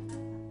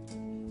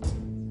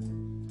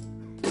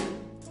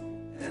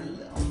and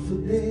left for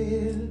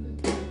dead.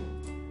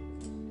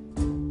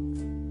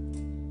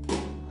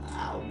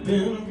 I've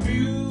been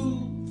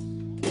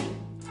abused,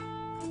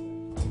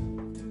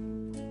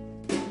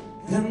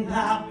 and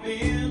I've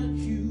been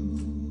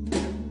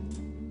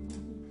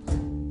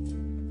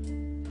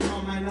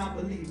not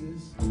believe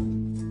this.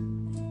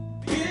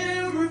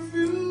 Been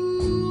refused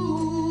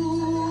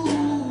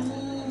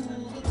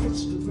to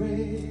catch the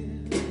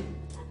bread,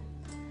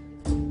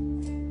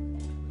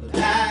 but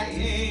I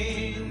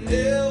ain't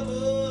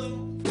never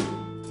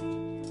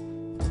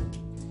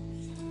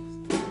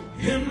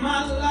in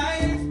my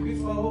life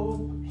before.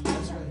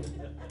 That's right.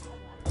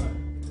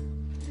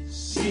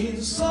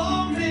 Seen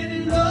so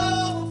many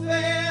love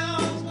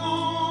affairs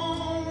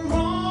gone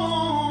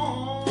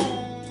wrong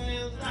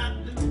as I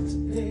do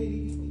today.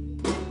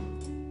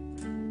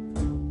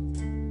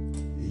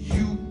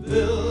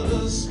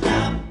 Better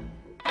stop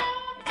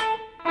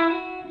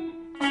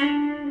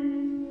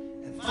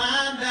and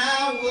find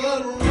out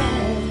what's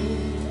wrong.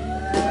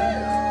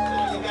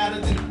 All you gotta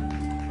do,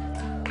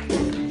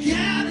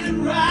 get it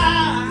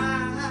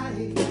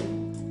right,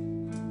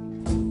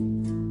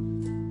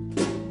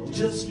 or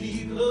just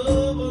leave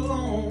love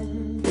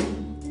alone,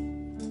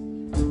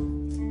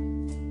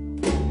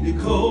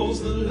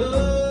 because the love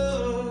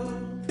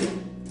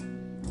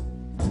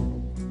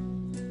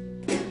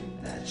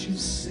that you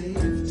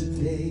saved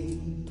today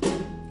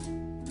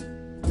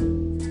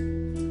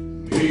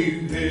may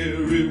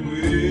very well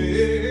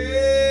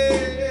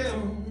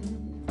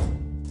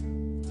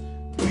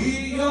be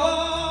your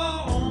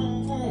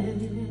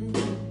own.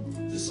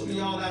 Just some of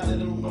y'all out there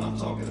don't know what I'm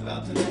talking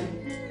about tonight.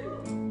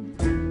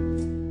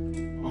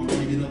 I'm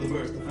gonna give you another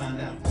verse to find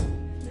out.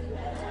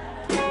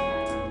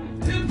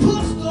 It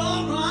puts the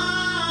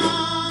ground,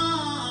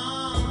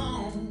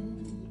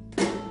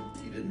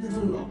 even in the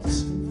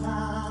lost and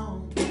found.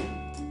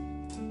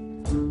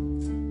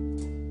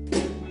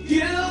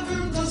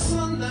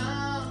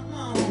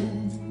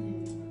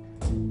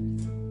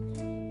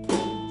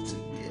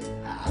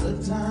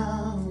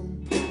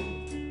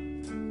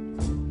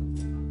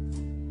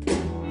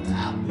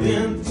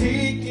 been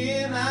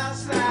taken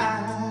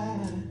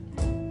outside,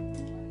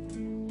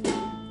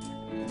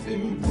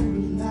 been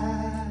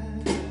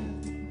brutalized.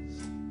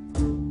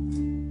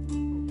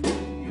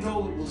 You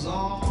know, it was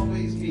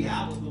always me.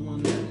 I was the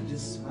one that would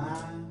just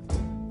smile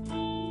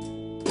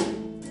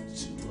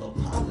to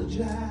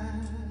apologize.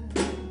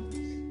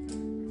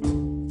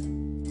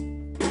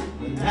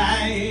 But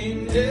I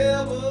ain't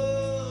never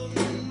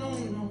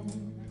known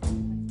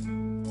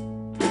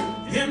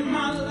in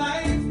my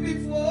life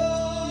before.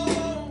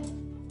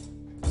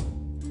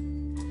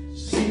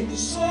 Seen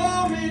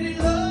so many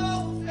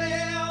love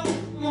affairs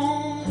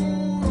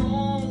going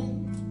on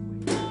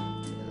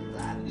as I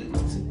do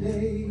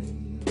today.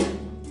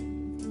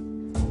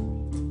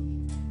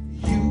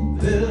 You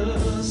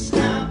better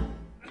stop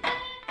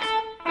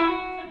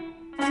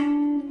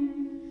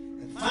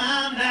and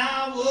find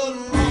out what's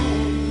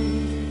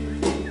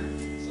wrong.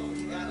 That's all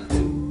you gotta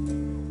do.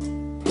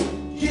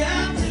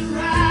 Get it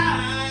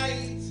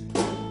right.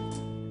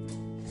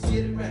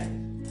 Get it right.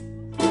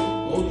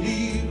 Or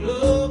leave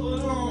love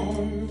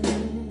alone.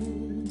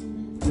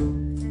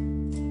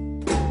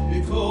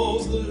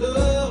 Because the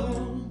love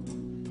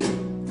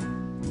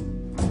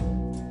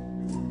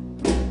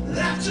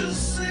that you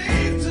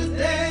saved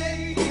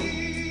today,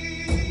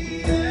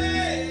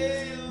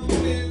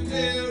 very,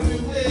 very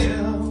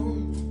well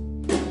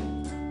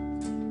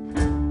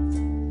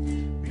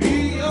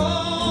be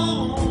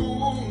on.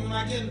 Am I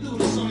getting through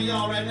to some of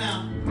y'all right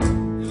now?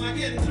 Am I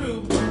getting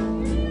through?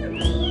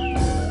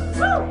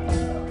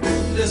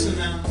 Listen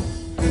now.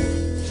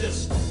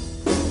 Just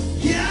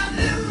get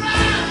it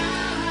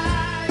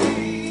right.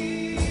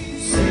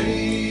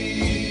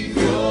 Save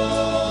your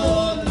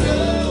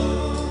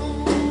love.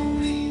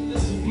 Please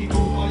listen,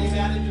 people, all you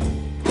gotta do.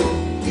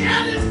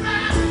 Get it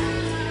right.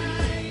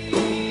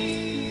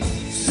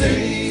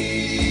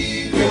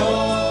 Save your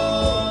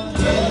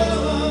love.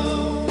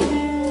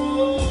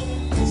 Oh,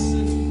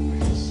 listen,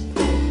 just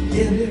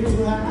get it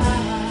right.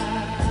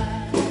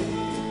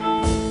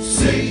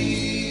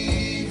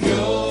 Save your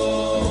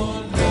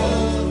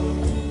love.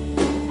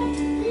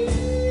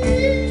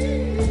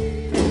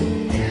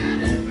 Get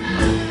it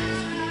right.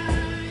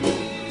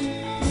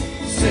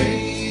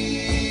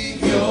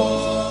 Save your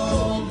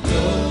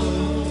love.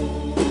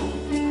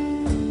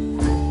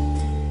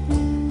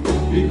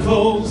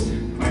 Because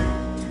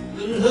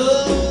the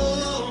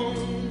love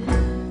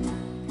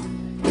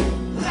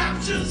that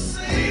you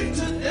saved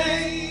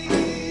today,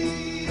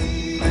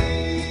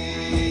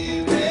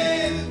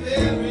 very,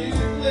 very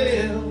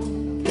well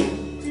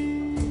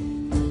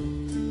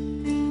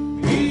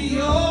be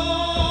your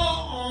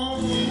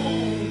own.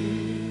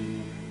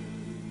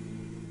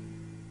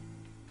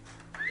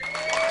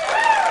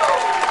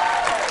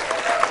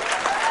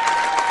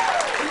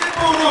 The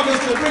LipBone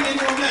Orchestra bringing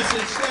you a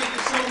message. Thank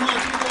you so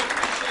much. We do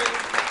appreciate it.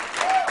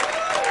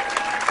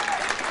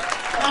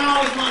 I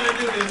always want to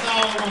do this. I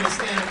always want to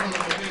stand in front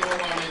of a big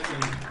audience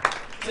and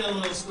tell a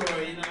little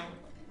story, you know.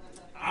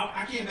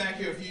 I came back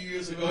here a few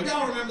years ago.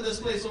 Y'all remember this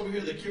place over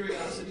here, the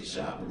Curiosity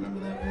Shop? Remember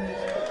that place?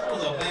 That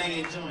was a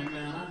banging joint,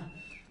 man.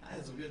 I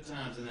had some good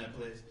times in that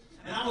place.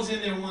 And I was in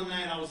there one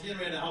night. I was getting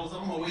ready. I was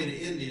on my way to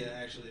India,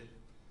 actually.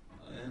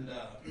 And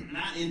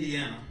not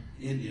Indiana,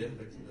 India,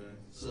 the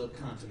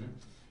subcontinent.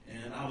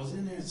 And I was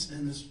in there,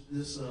 and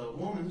this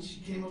woman, she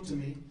came up to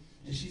me,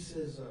 and she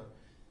says,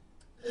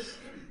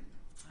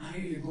 I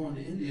hear you're going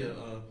to India.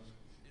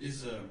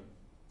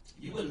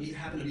 You wouldn't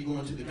happen to be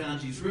going to the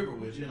Ganges River,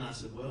 would you? And I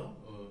said, well,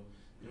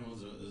 you know,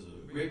 there's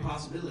a great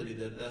possibility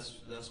that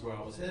that's where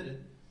I was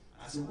headed.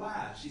 I said,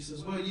 why? She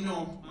says, well, you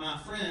know, my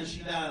friend,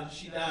 she died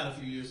a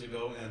few years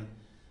ago, and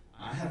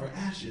I have her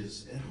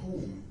ashes at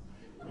home,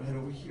 right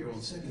over here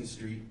on 2nd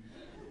Street,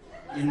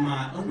 in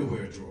my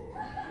underwear drawer.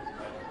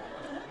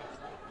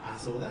 I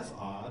said, well, that's an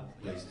odd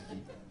place to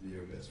keep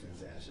your best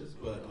friend's ashes.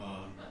 But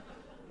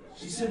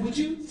she said, would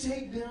you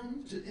take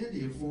them to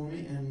India for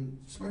me and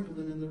sprinkle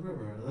them in the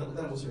river?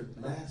 That was her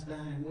last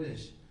dying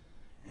wish.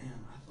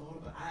 And I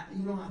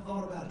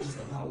thought about it just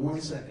about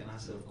 1 second. I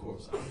said, of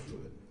course, I'll do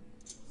it.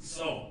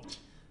 So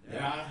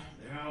there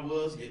I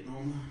was getting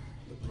on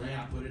the plane.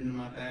 I put it in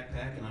my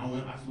backpack, and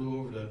I flew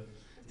over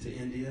to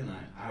India, and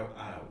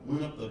I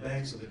went up the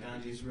banks of the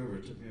Ganges River.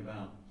 It took me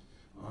about,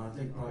 I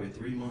think probably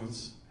 3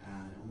 months.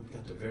 I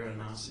got to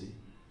Varanasi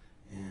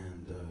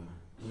and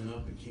went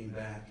up and came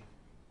back.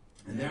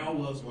 And there I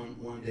was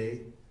one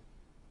day.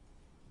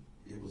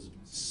 It was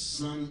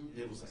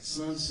like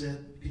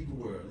sunset. People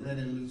were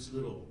letting loose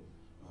little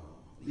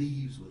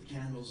leaves with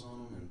candles on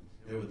them, and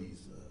there were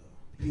these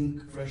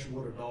pink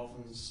freshwater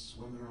dolphins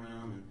swimming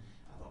around. And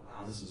I thought,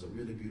 wow, this is a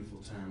really beautiful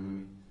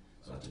time.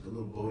 So I took a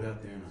little boat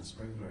out there and I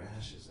sprinkled her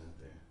ashes out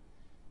there.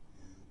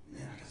 And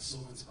man, I got so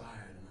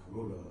inspired, and I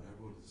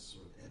wrote this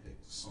sort of epic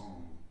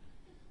song.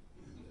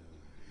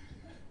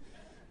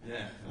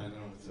 Yeah, I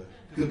know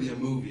it could be a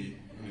movie,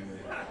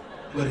 anyway.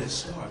 But it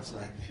starts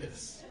like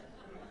this.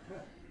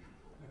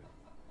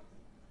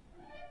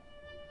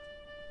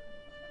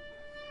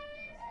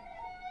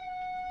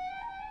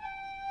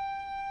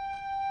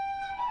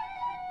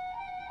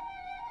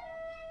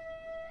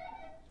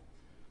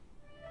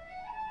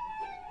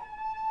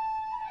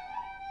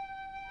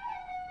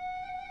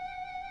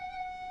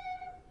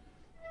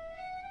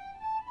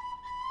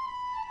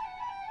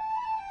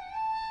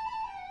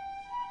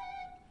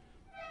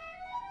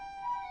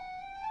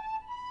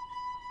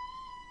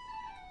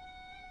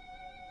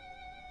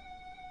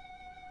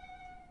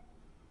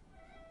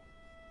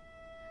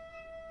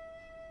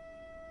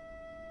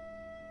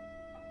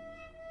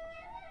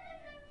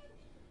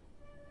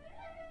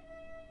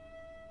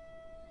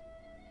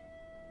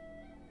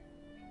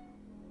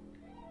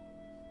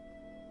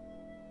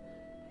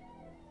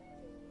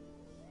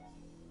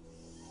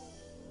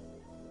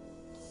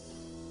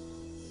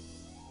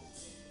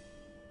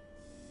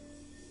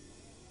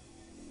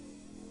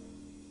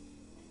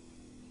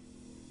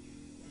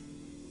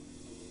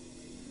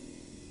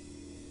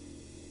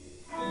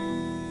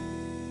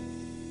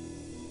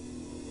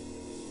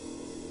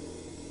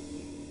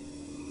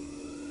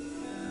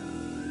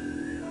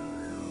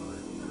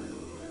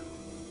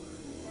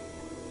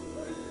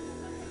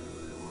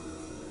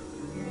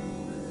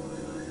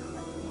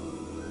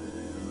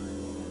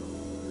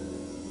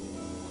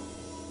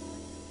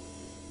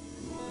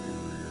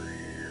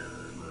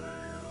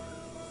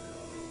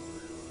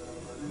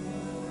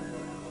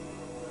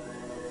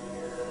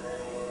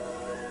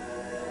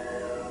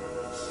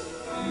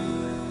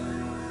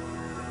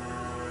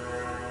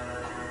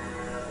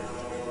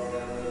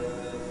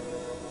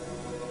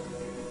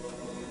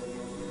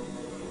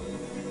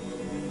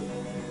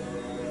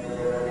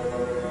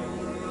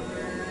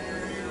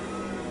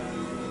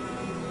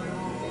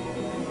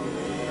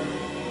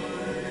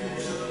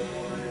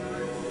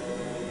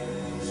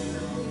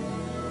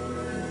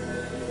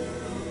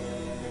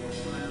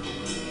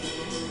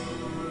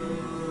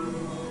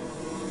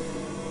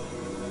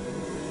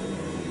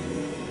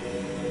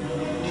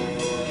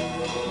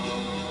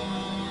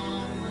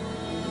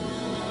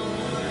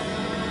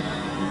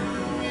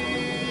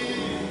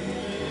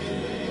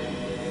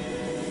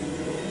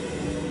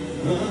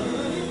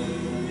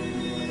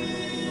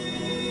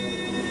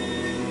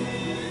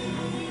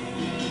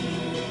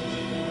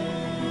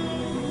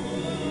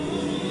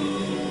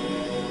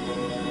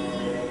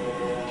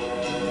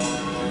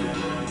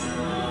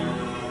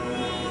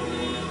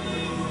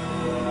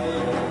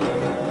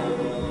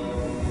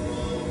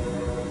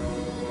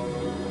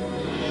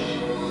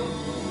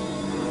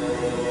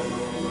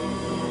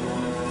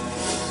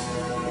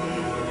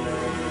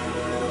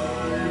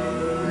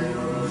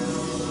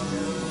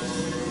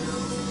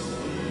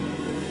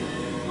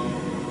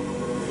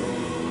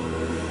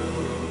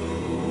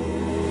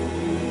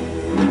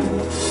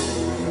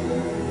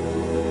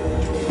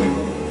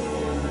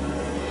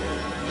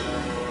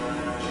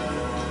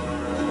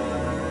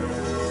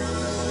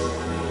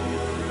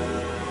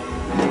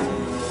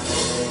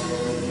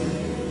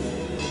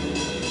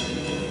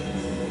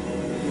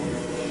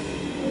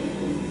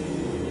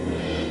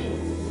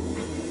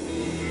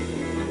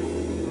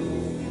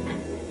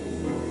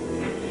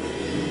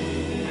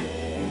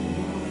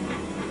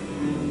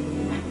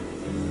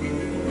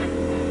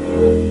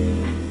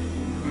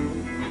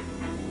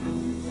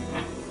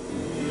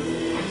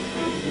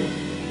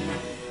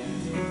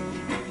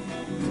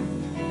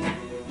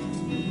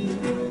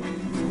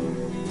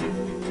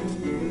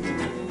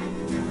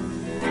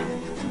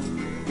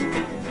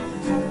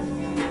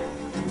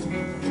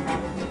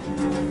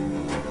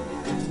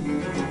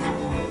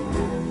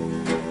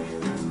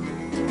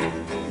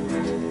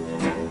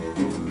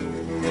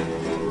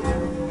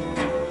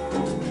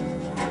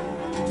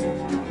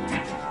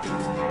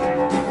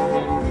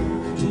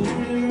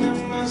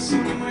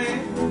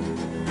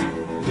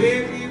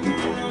 where you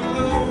wanna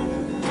go.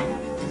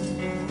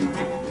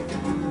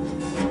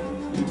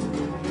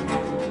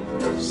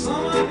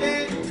 Summer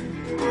day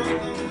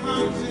on the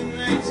mountain,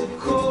 nights are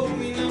cold,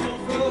 we never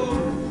roll.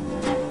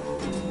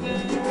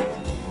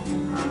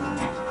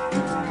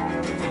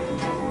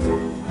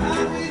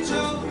 I'll be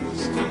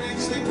chose, the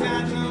next thing I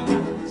know,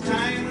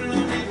 time will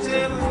only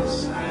tell us,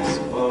 I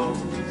suppose.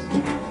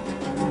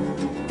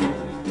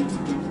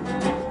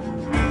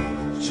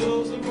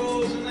 Chose the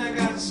rose and I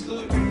got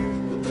stuck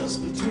with dust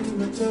between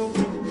my toes.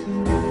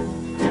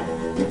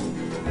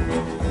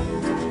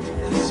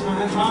 As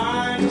my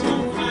heart is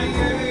on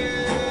fire,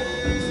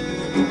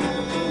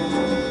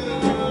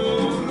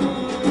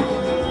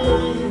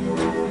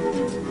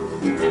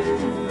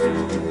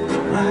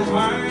 my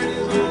heart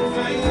is on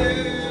fire.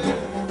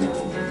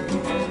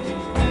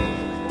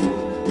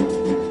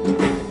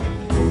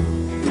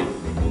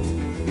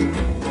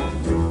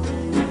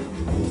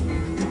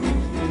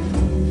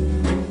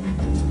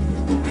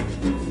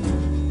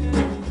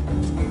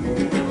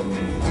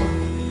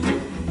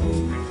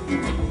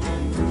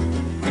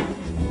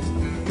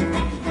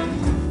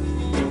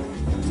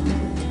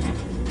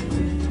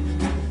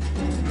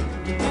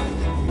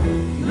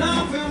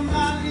 Love and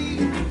my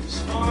leaves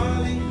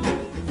falling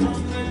from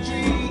the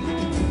tree.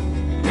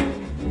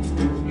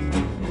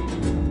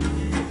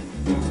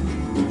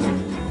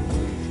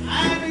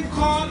 I've been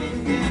calling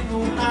and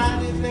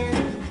nobody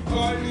there,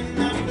 calling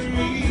after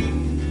me.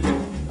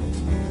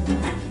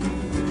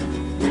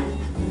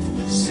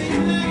 Seem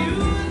that you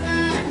and I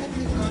have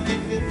been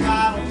connected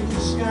by the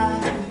blue sky.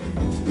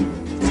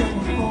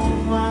 Telephone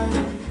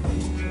wire.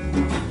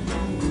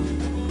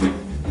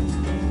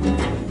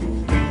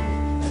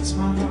 That's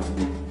my heart.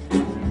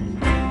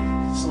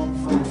 It's on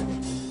fire.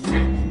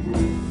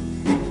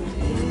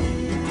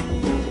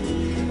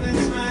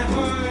 That's my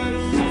heart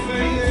on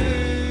fire.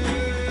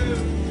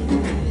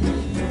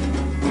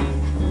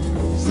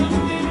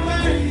 Something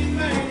burning,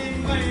 burning,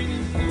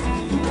 burning.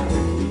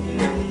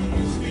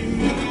 Must be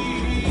me.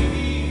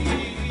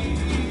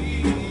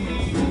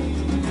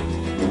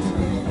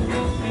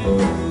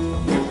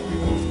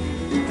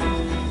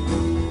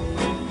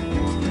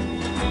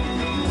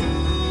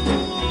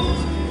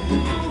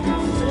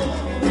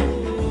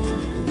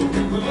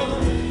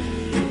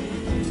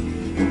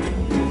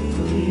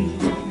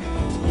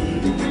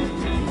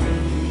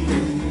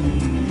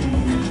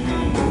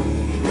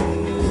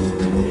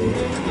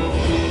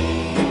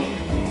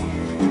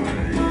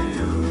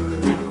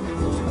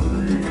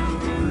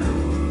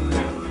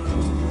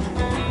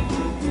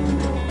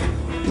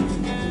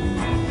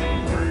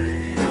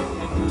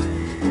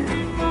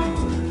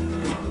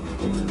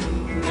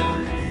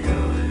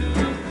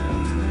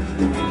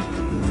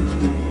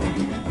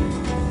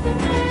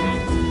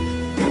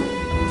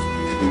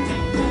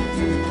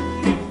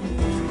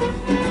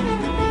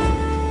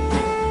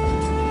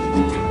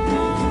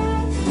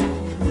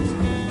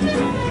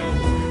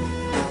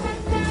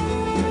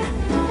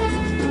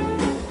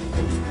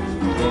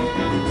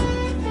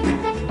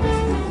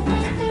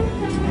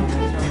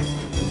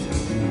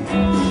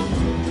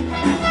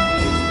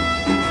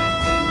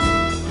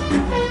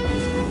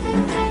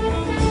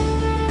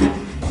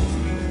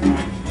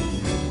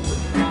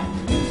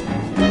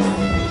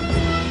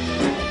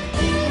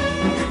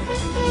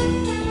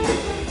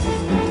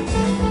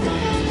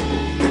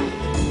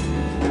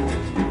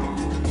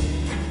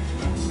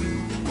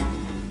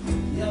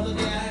 The other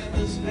day I had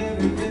this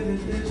very vivid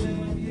vision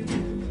of you,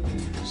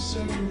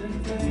 circling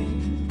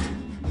things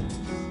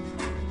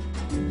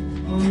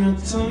on your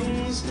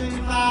tungsten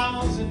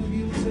vows and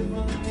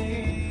beautiful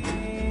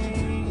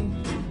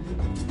names.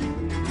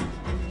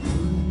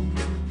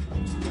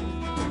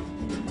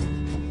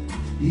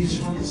 Each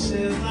one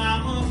says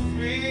I'm a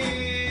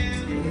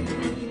friend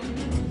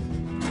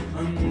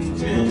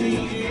until the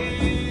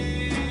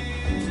end,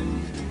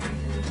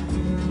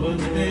 but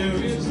there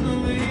is no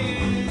end.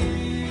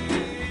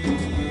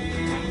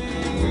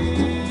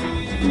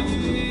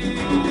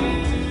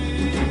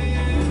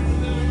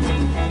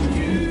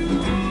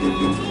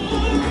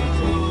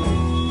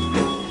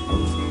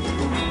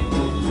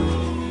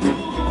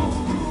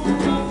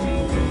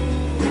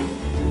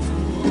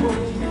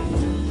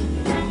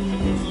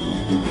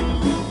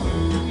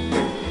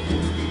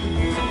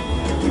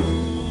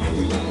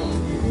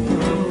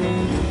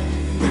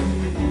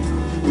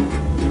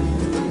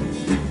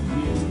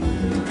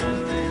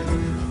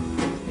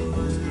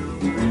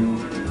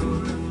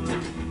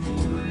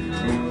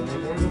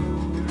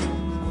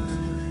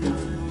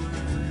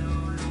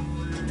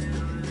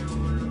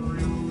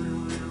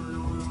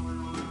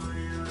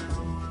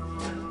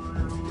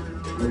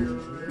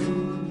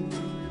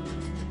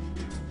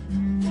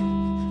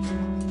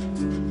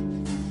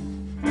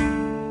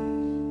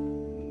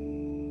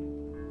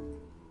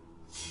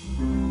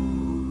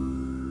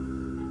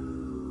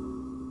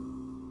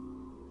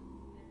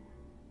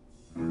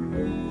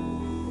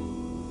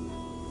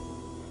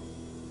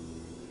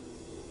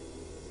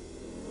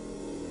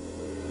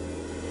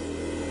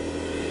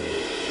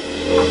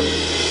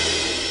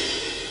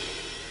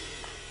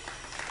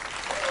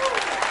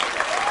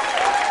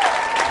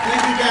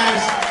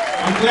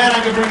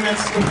 bring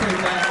that story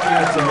back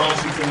here to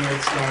Washington where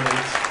it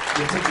started.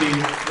 It took me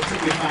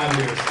 5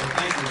 years. So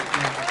thank you.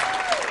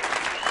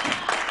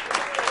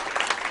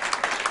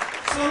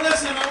 So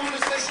listen, I want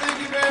to say thank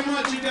you very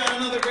much. You got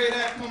another great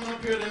act coming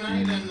up here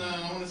tonight, and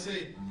I want to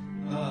say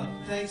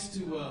thanks to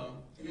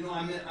you know,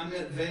 I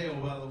met Vale,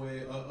 by the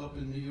way, up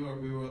in New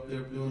York. We were up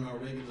there doing our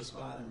regular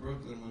spot in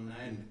Brooklyn one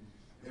night, and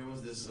there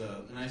was this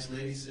nice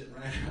lady sitting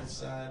right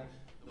outside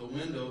the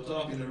window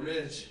talking to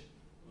Rich.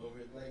 Over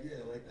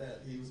like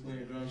that. He was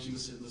playing drums, she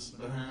was sitting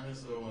behind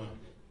us, so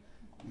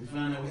we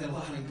found out we had a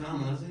lot in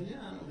common. I said, yeah,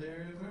 I know the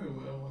area very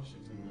well,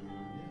 Washington. Yeah,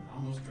 I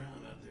almost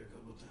drowned out there a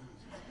couple of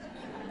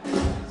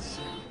times.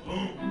 So,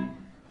 boom.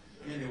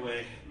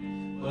 Anyway,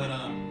 but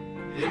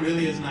it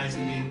really is nice to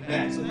be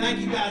back. So thank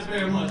you guys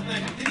very much.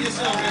 Thank you. Give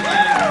yourselves a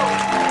hand.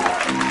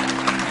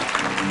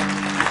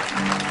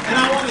 And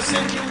I want to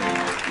send you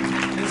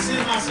and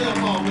send myself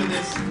off with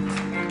this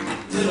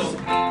little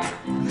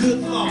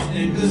good thought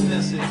and good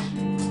message.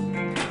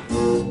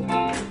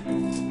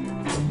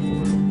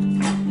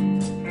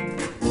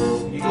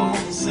 You go home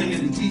and sing it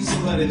and teach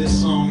somebody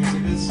this song. It's a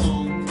good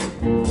song.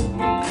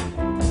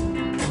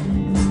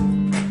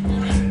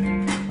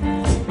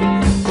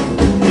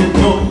 You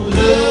know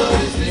love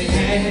is the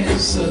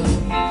answer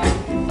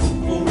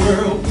for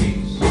world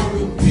peace,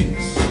 world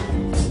peace.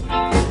 I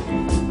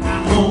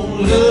know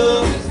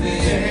love is the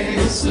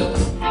answer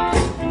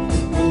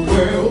for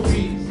world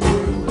peace,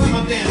 world peace. Where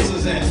my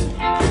dancers at?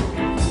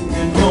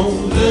 You know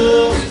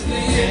love is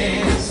the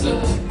answer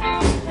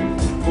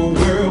for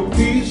world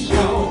peace,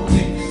 y'all.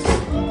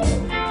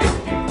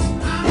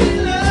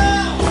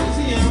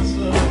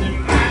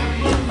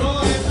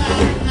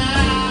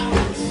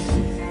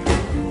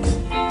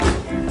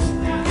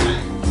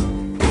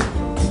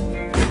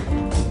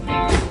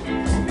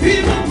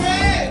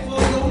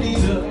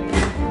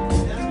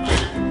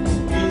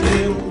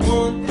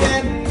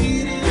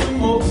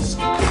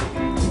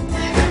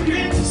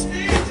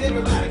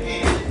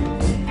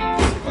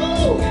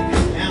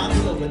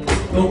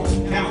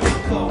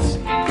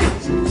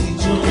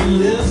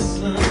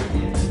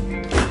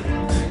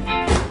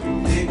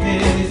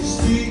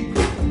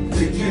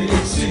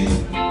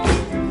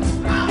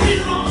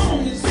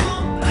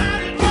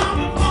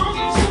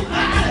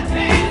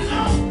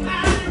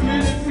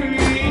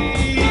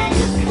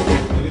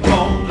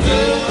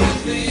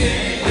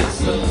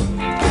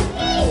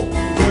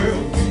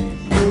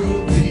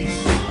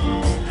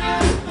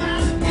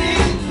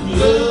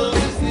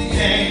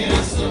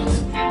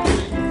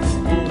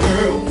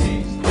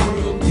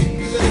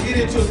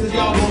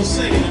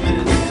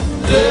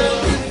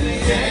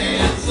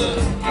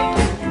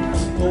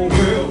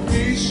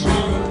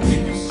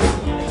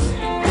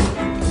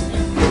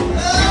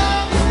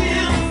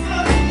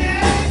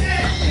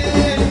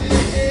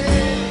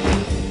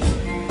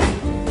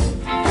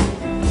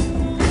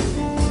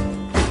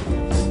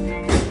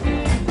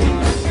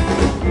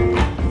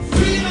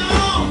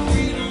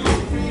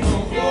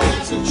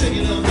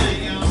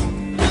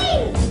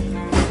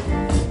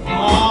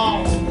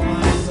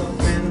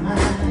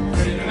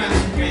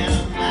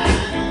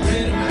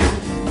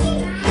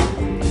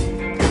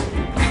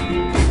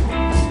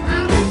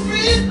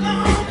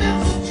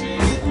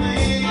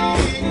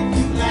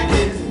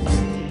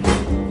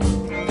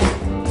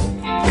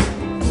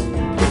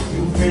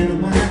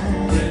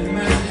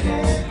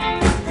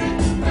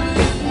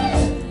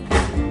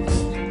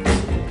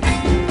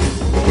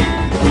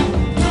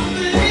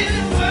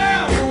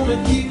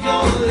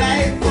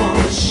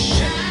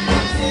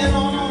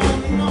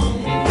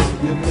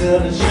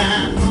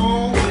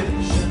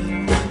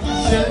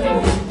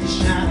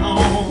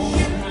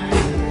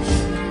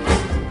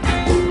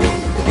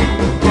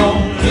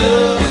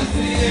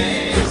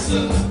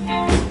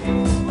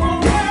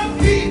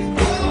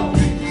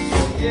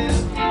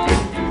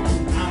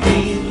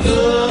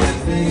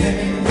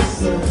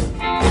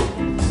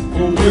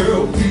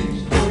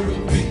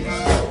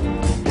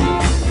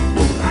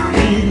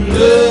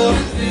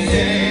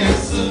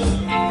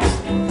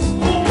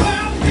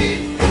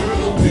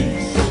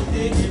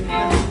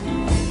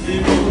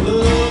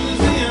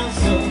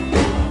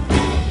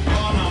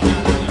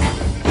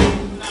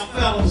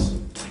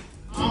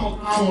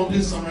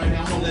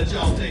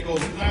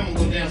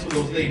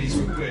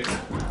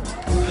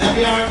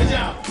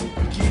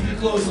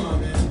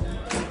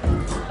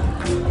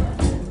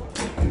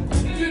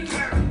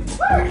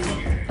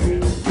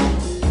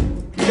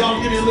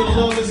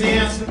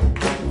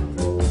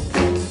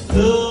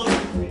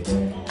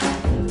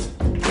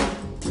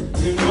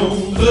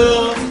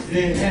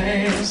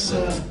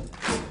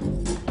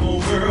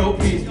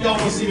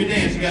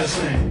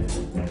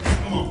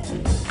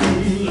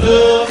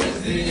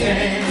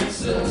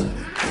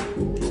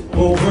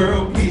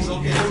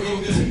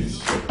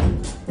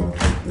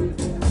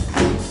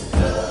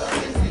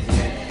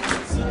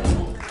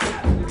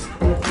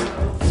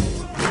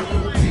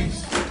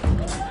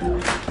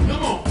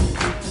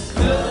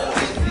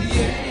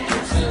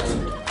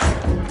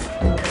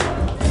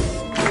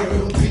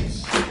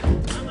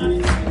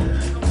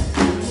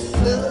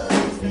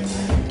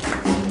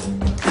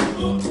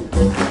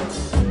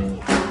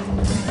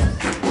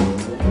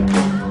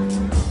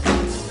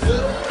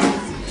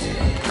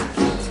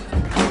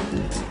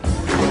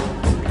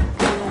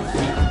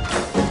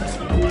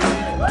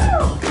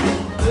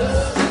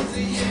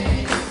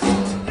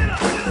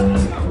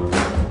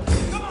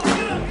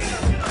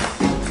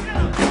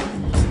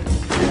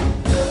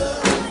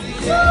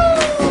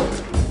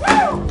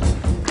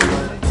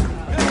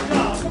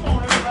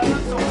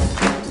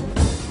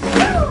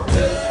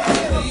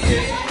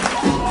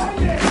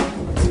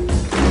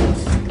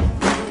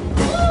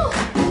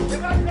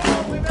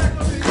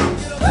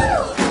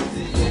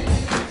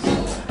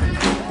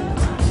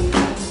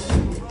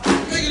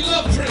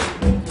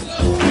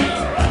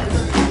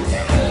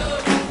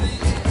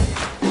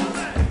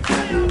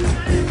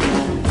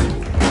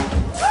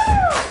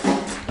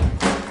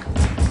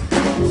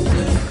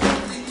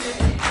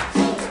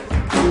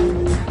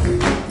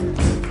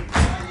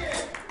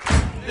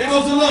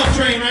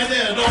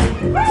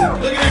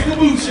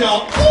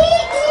 y'all.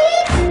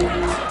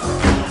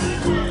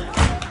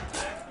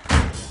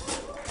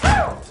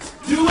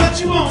 Do what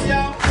you want,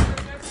 y'all.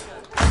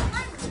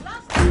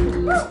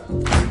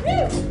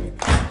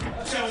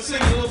 Shall we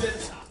sing a little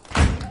bit?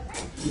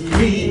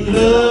 Me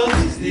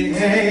love is the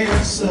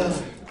answer.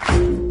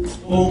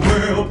 Oh,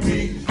 world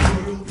peace,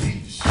 world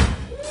peace.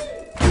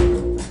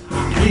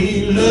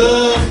 Me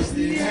love is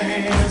the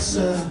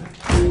answer.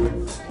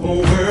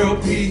 Oh,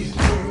 world peace,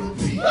 world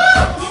peace.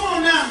 Come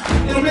on now,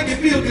 it'll make you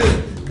feel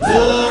good.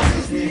 Love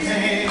is the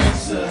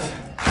answer.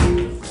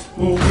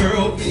 Oh,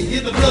 world peace.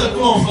 Get the blood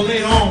flowing for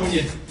later on when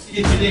you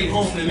get your day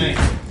home tonight.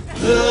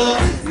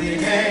 Love is the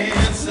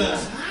answer.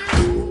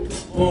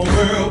 Oh,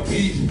 world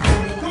peace.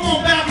 Come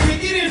on, balcony,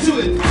 get into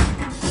it.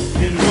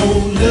 And no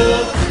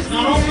love.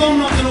 Now don't throw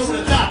nothing over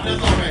the top.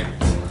 That's all right.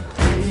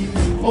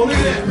 Oh, look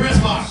at that press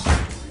box.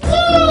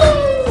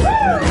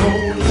 No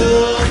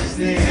love is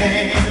the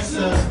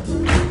answer.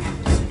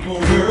 Oh,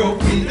 world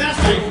peace. That's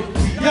right.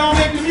 Y'all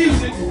make the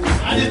music.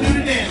 I just do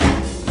the dance.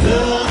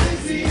 Love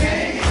is the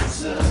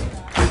answer.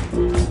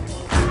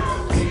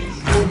 World peace.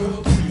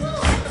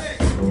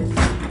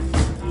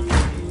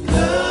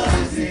 Love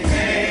is the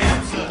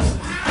answer.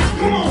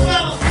 Come on,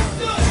 fellas.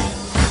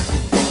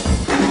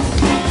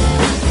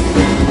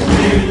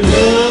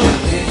 Love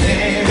is the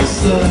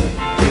answer.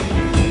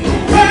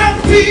 World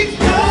peace.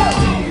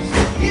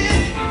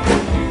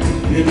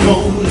 You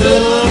know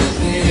love is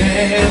the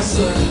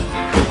answer.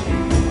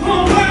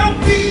 Oh, world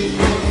peace.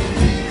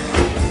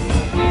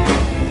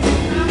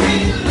 I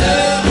mean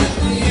love is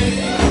the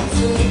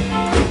answer.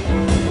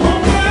 Oh,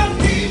 world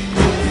peace.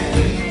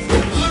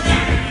 All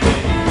right.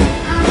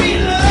 I mean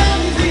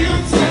love is the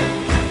answer.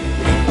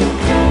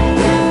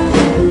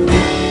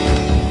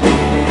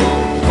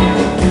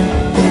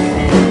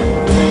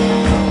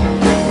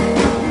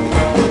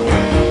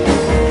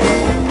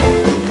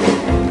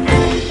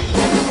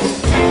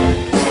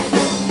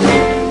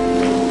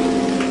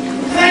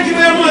 Thank you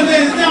very much,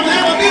 ladies and gentlemen.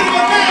 Have a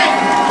beautiful night.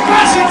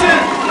 Washington,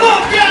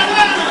 North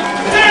Carolina,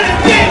 Dirty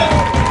Peter.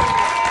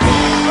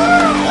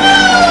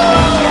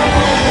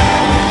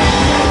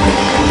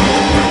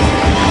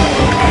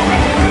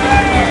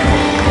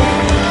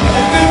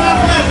 It's been my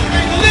pleasure.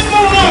 Thank the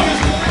LipBone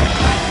Orchestra.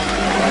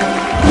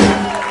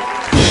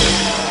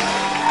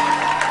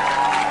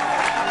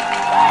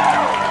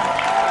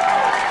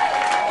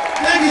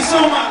 Thank you so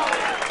much.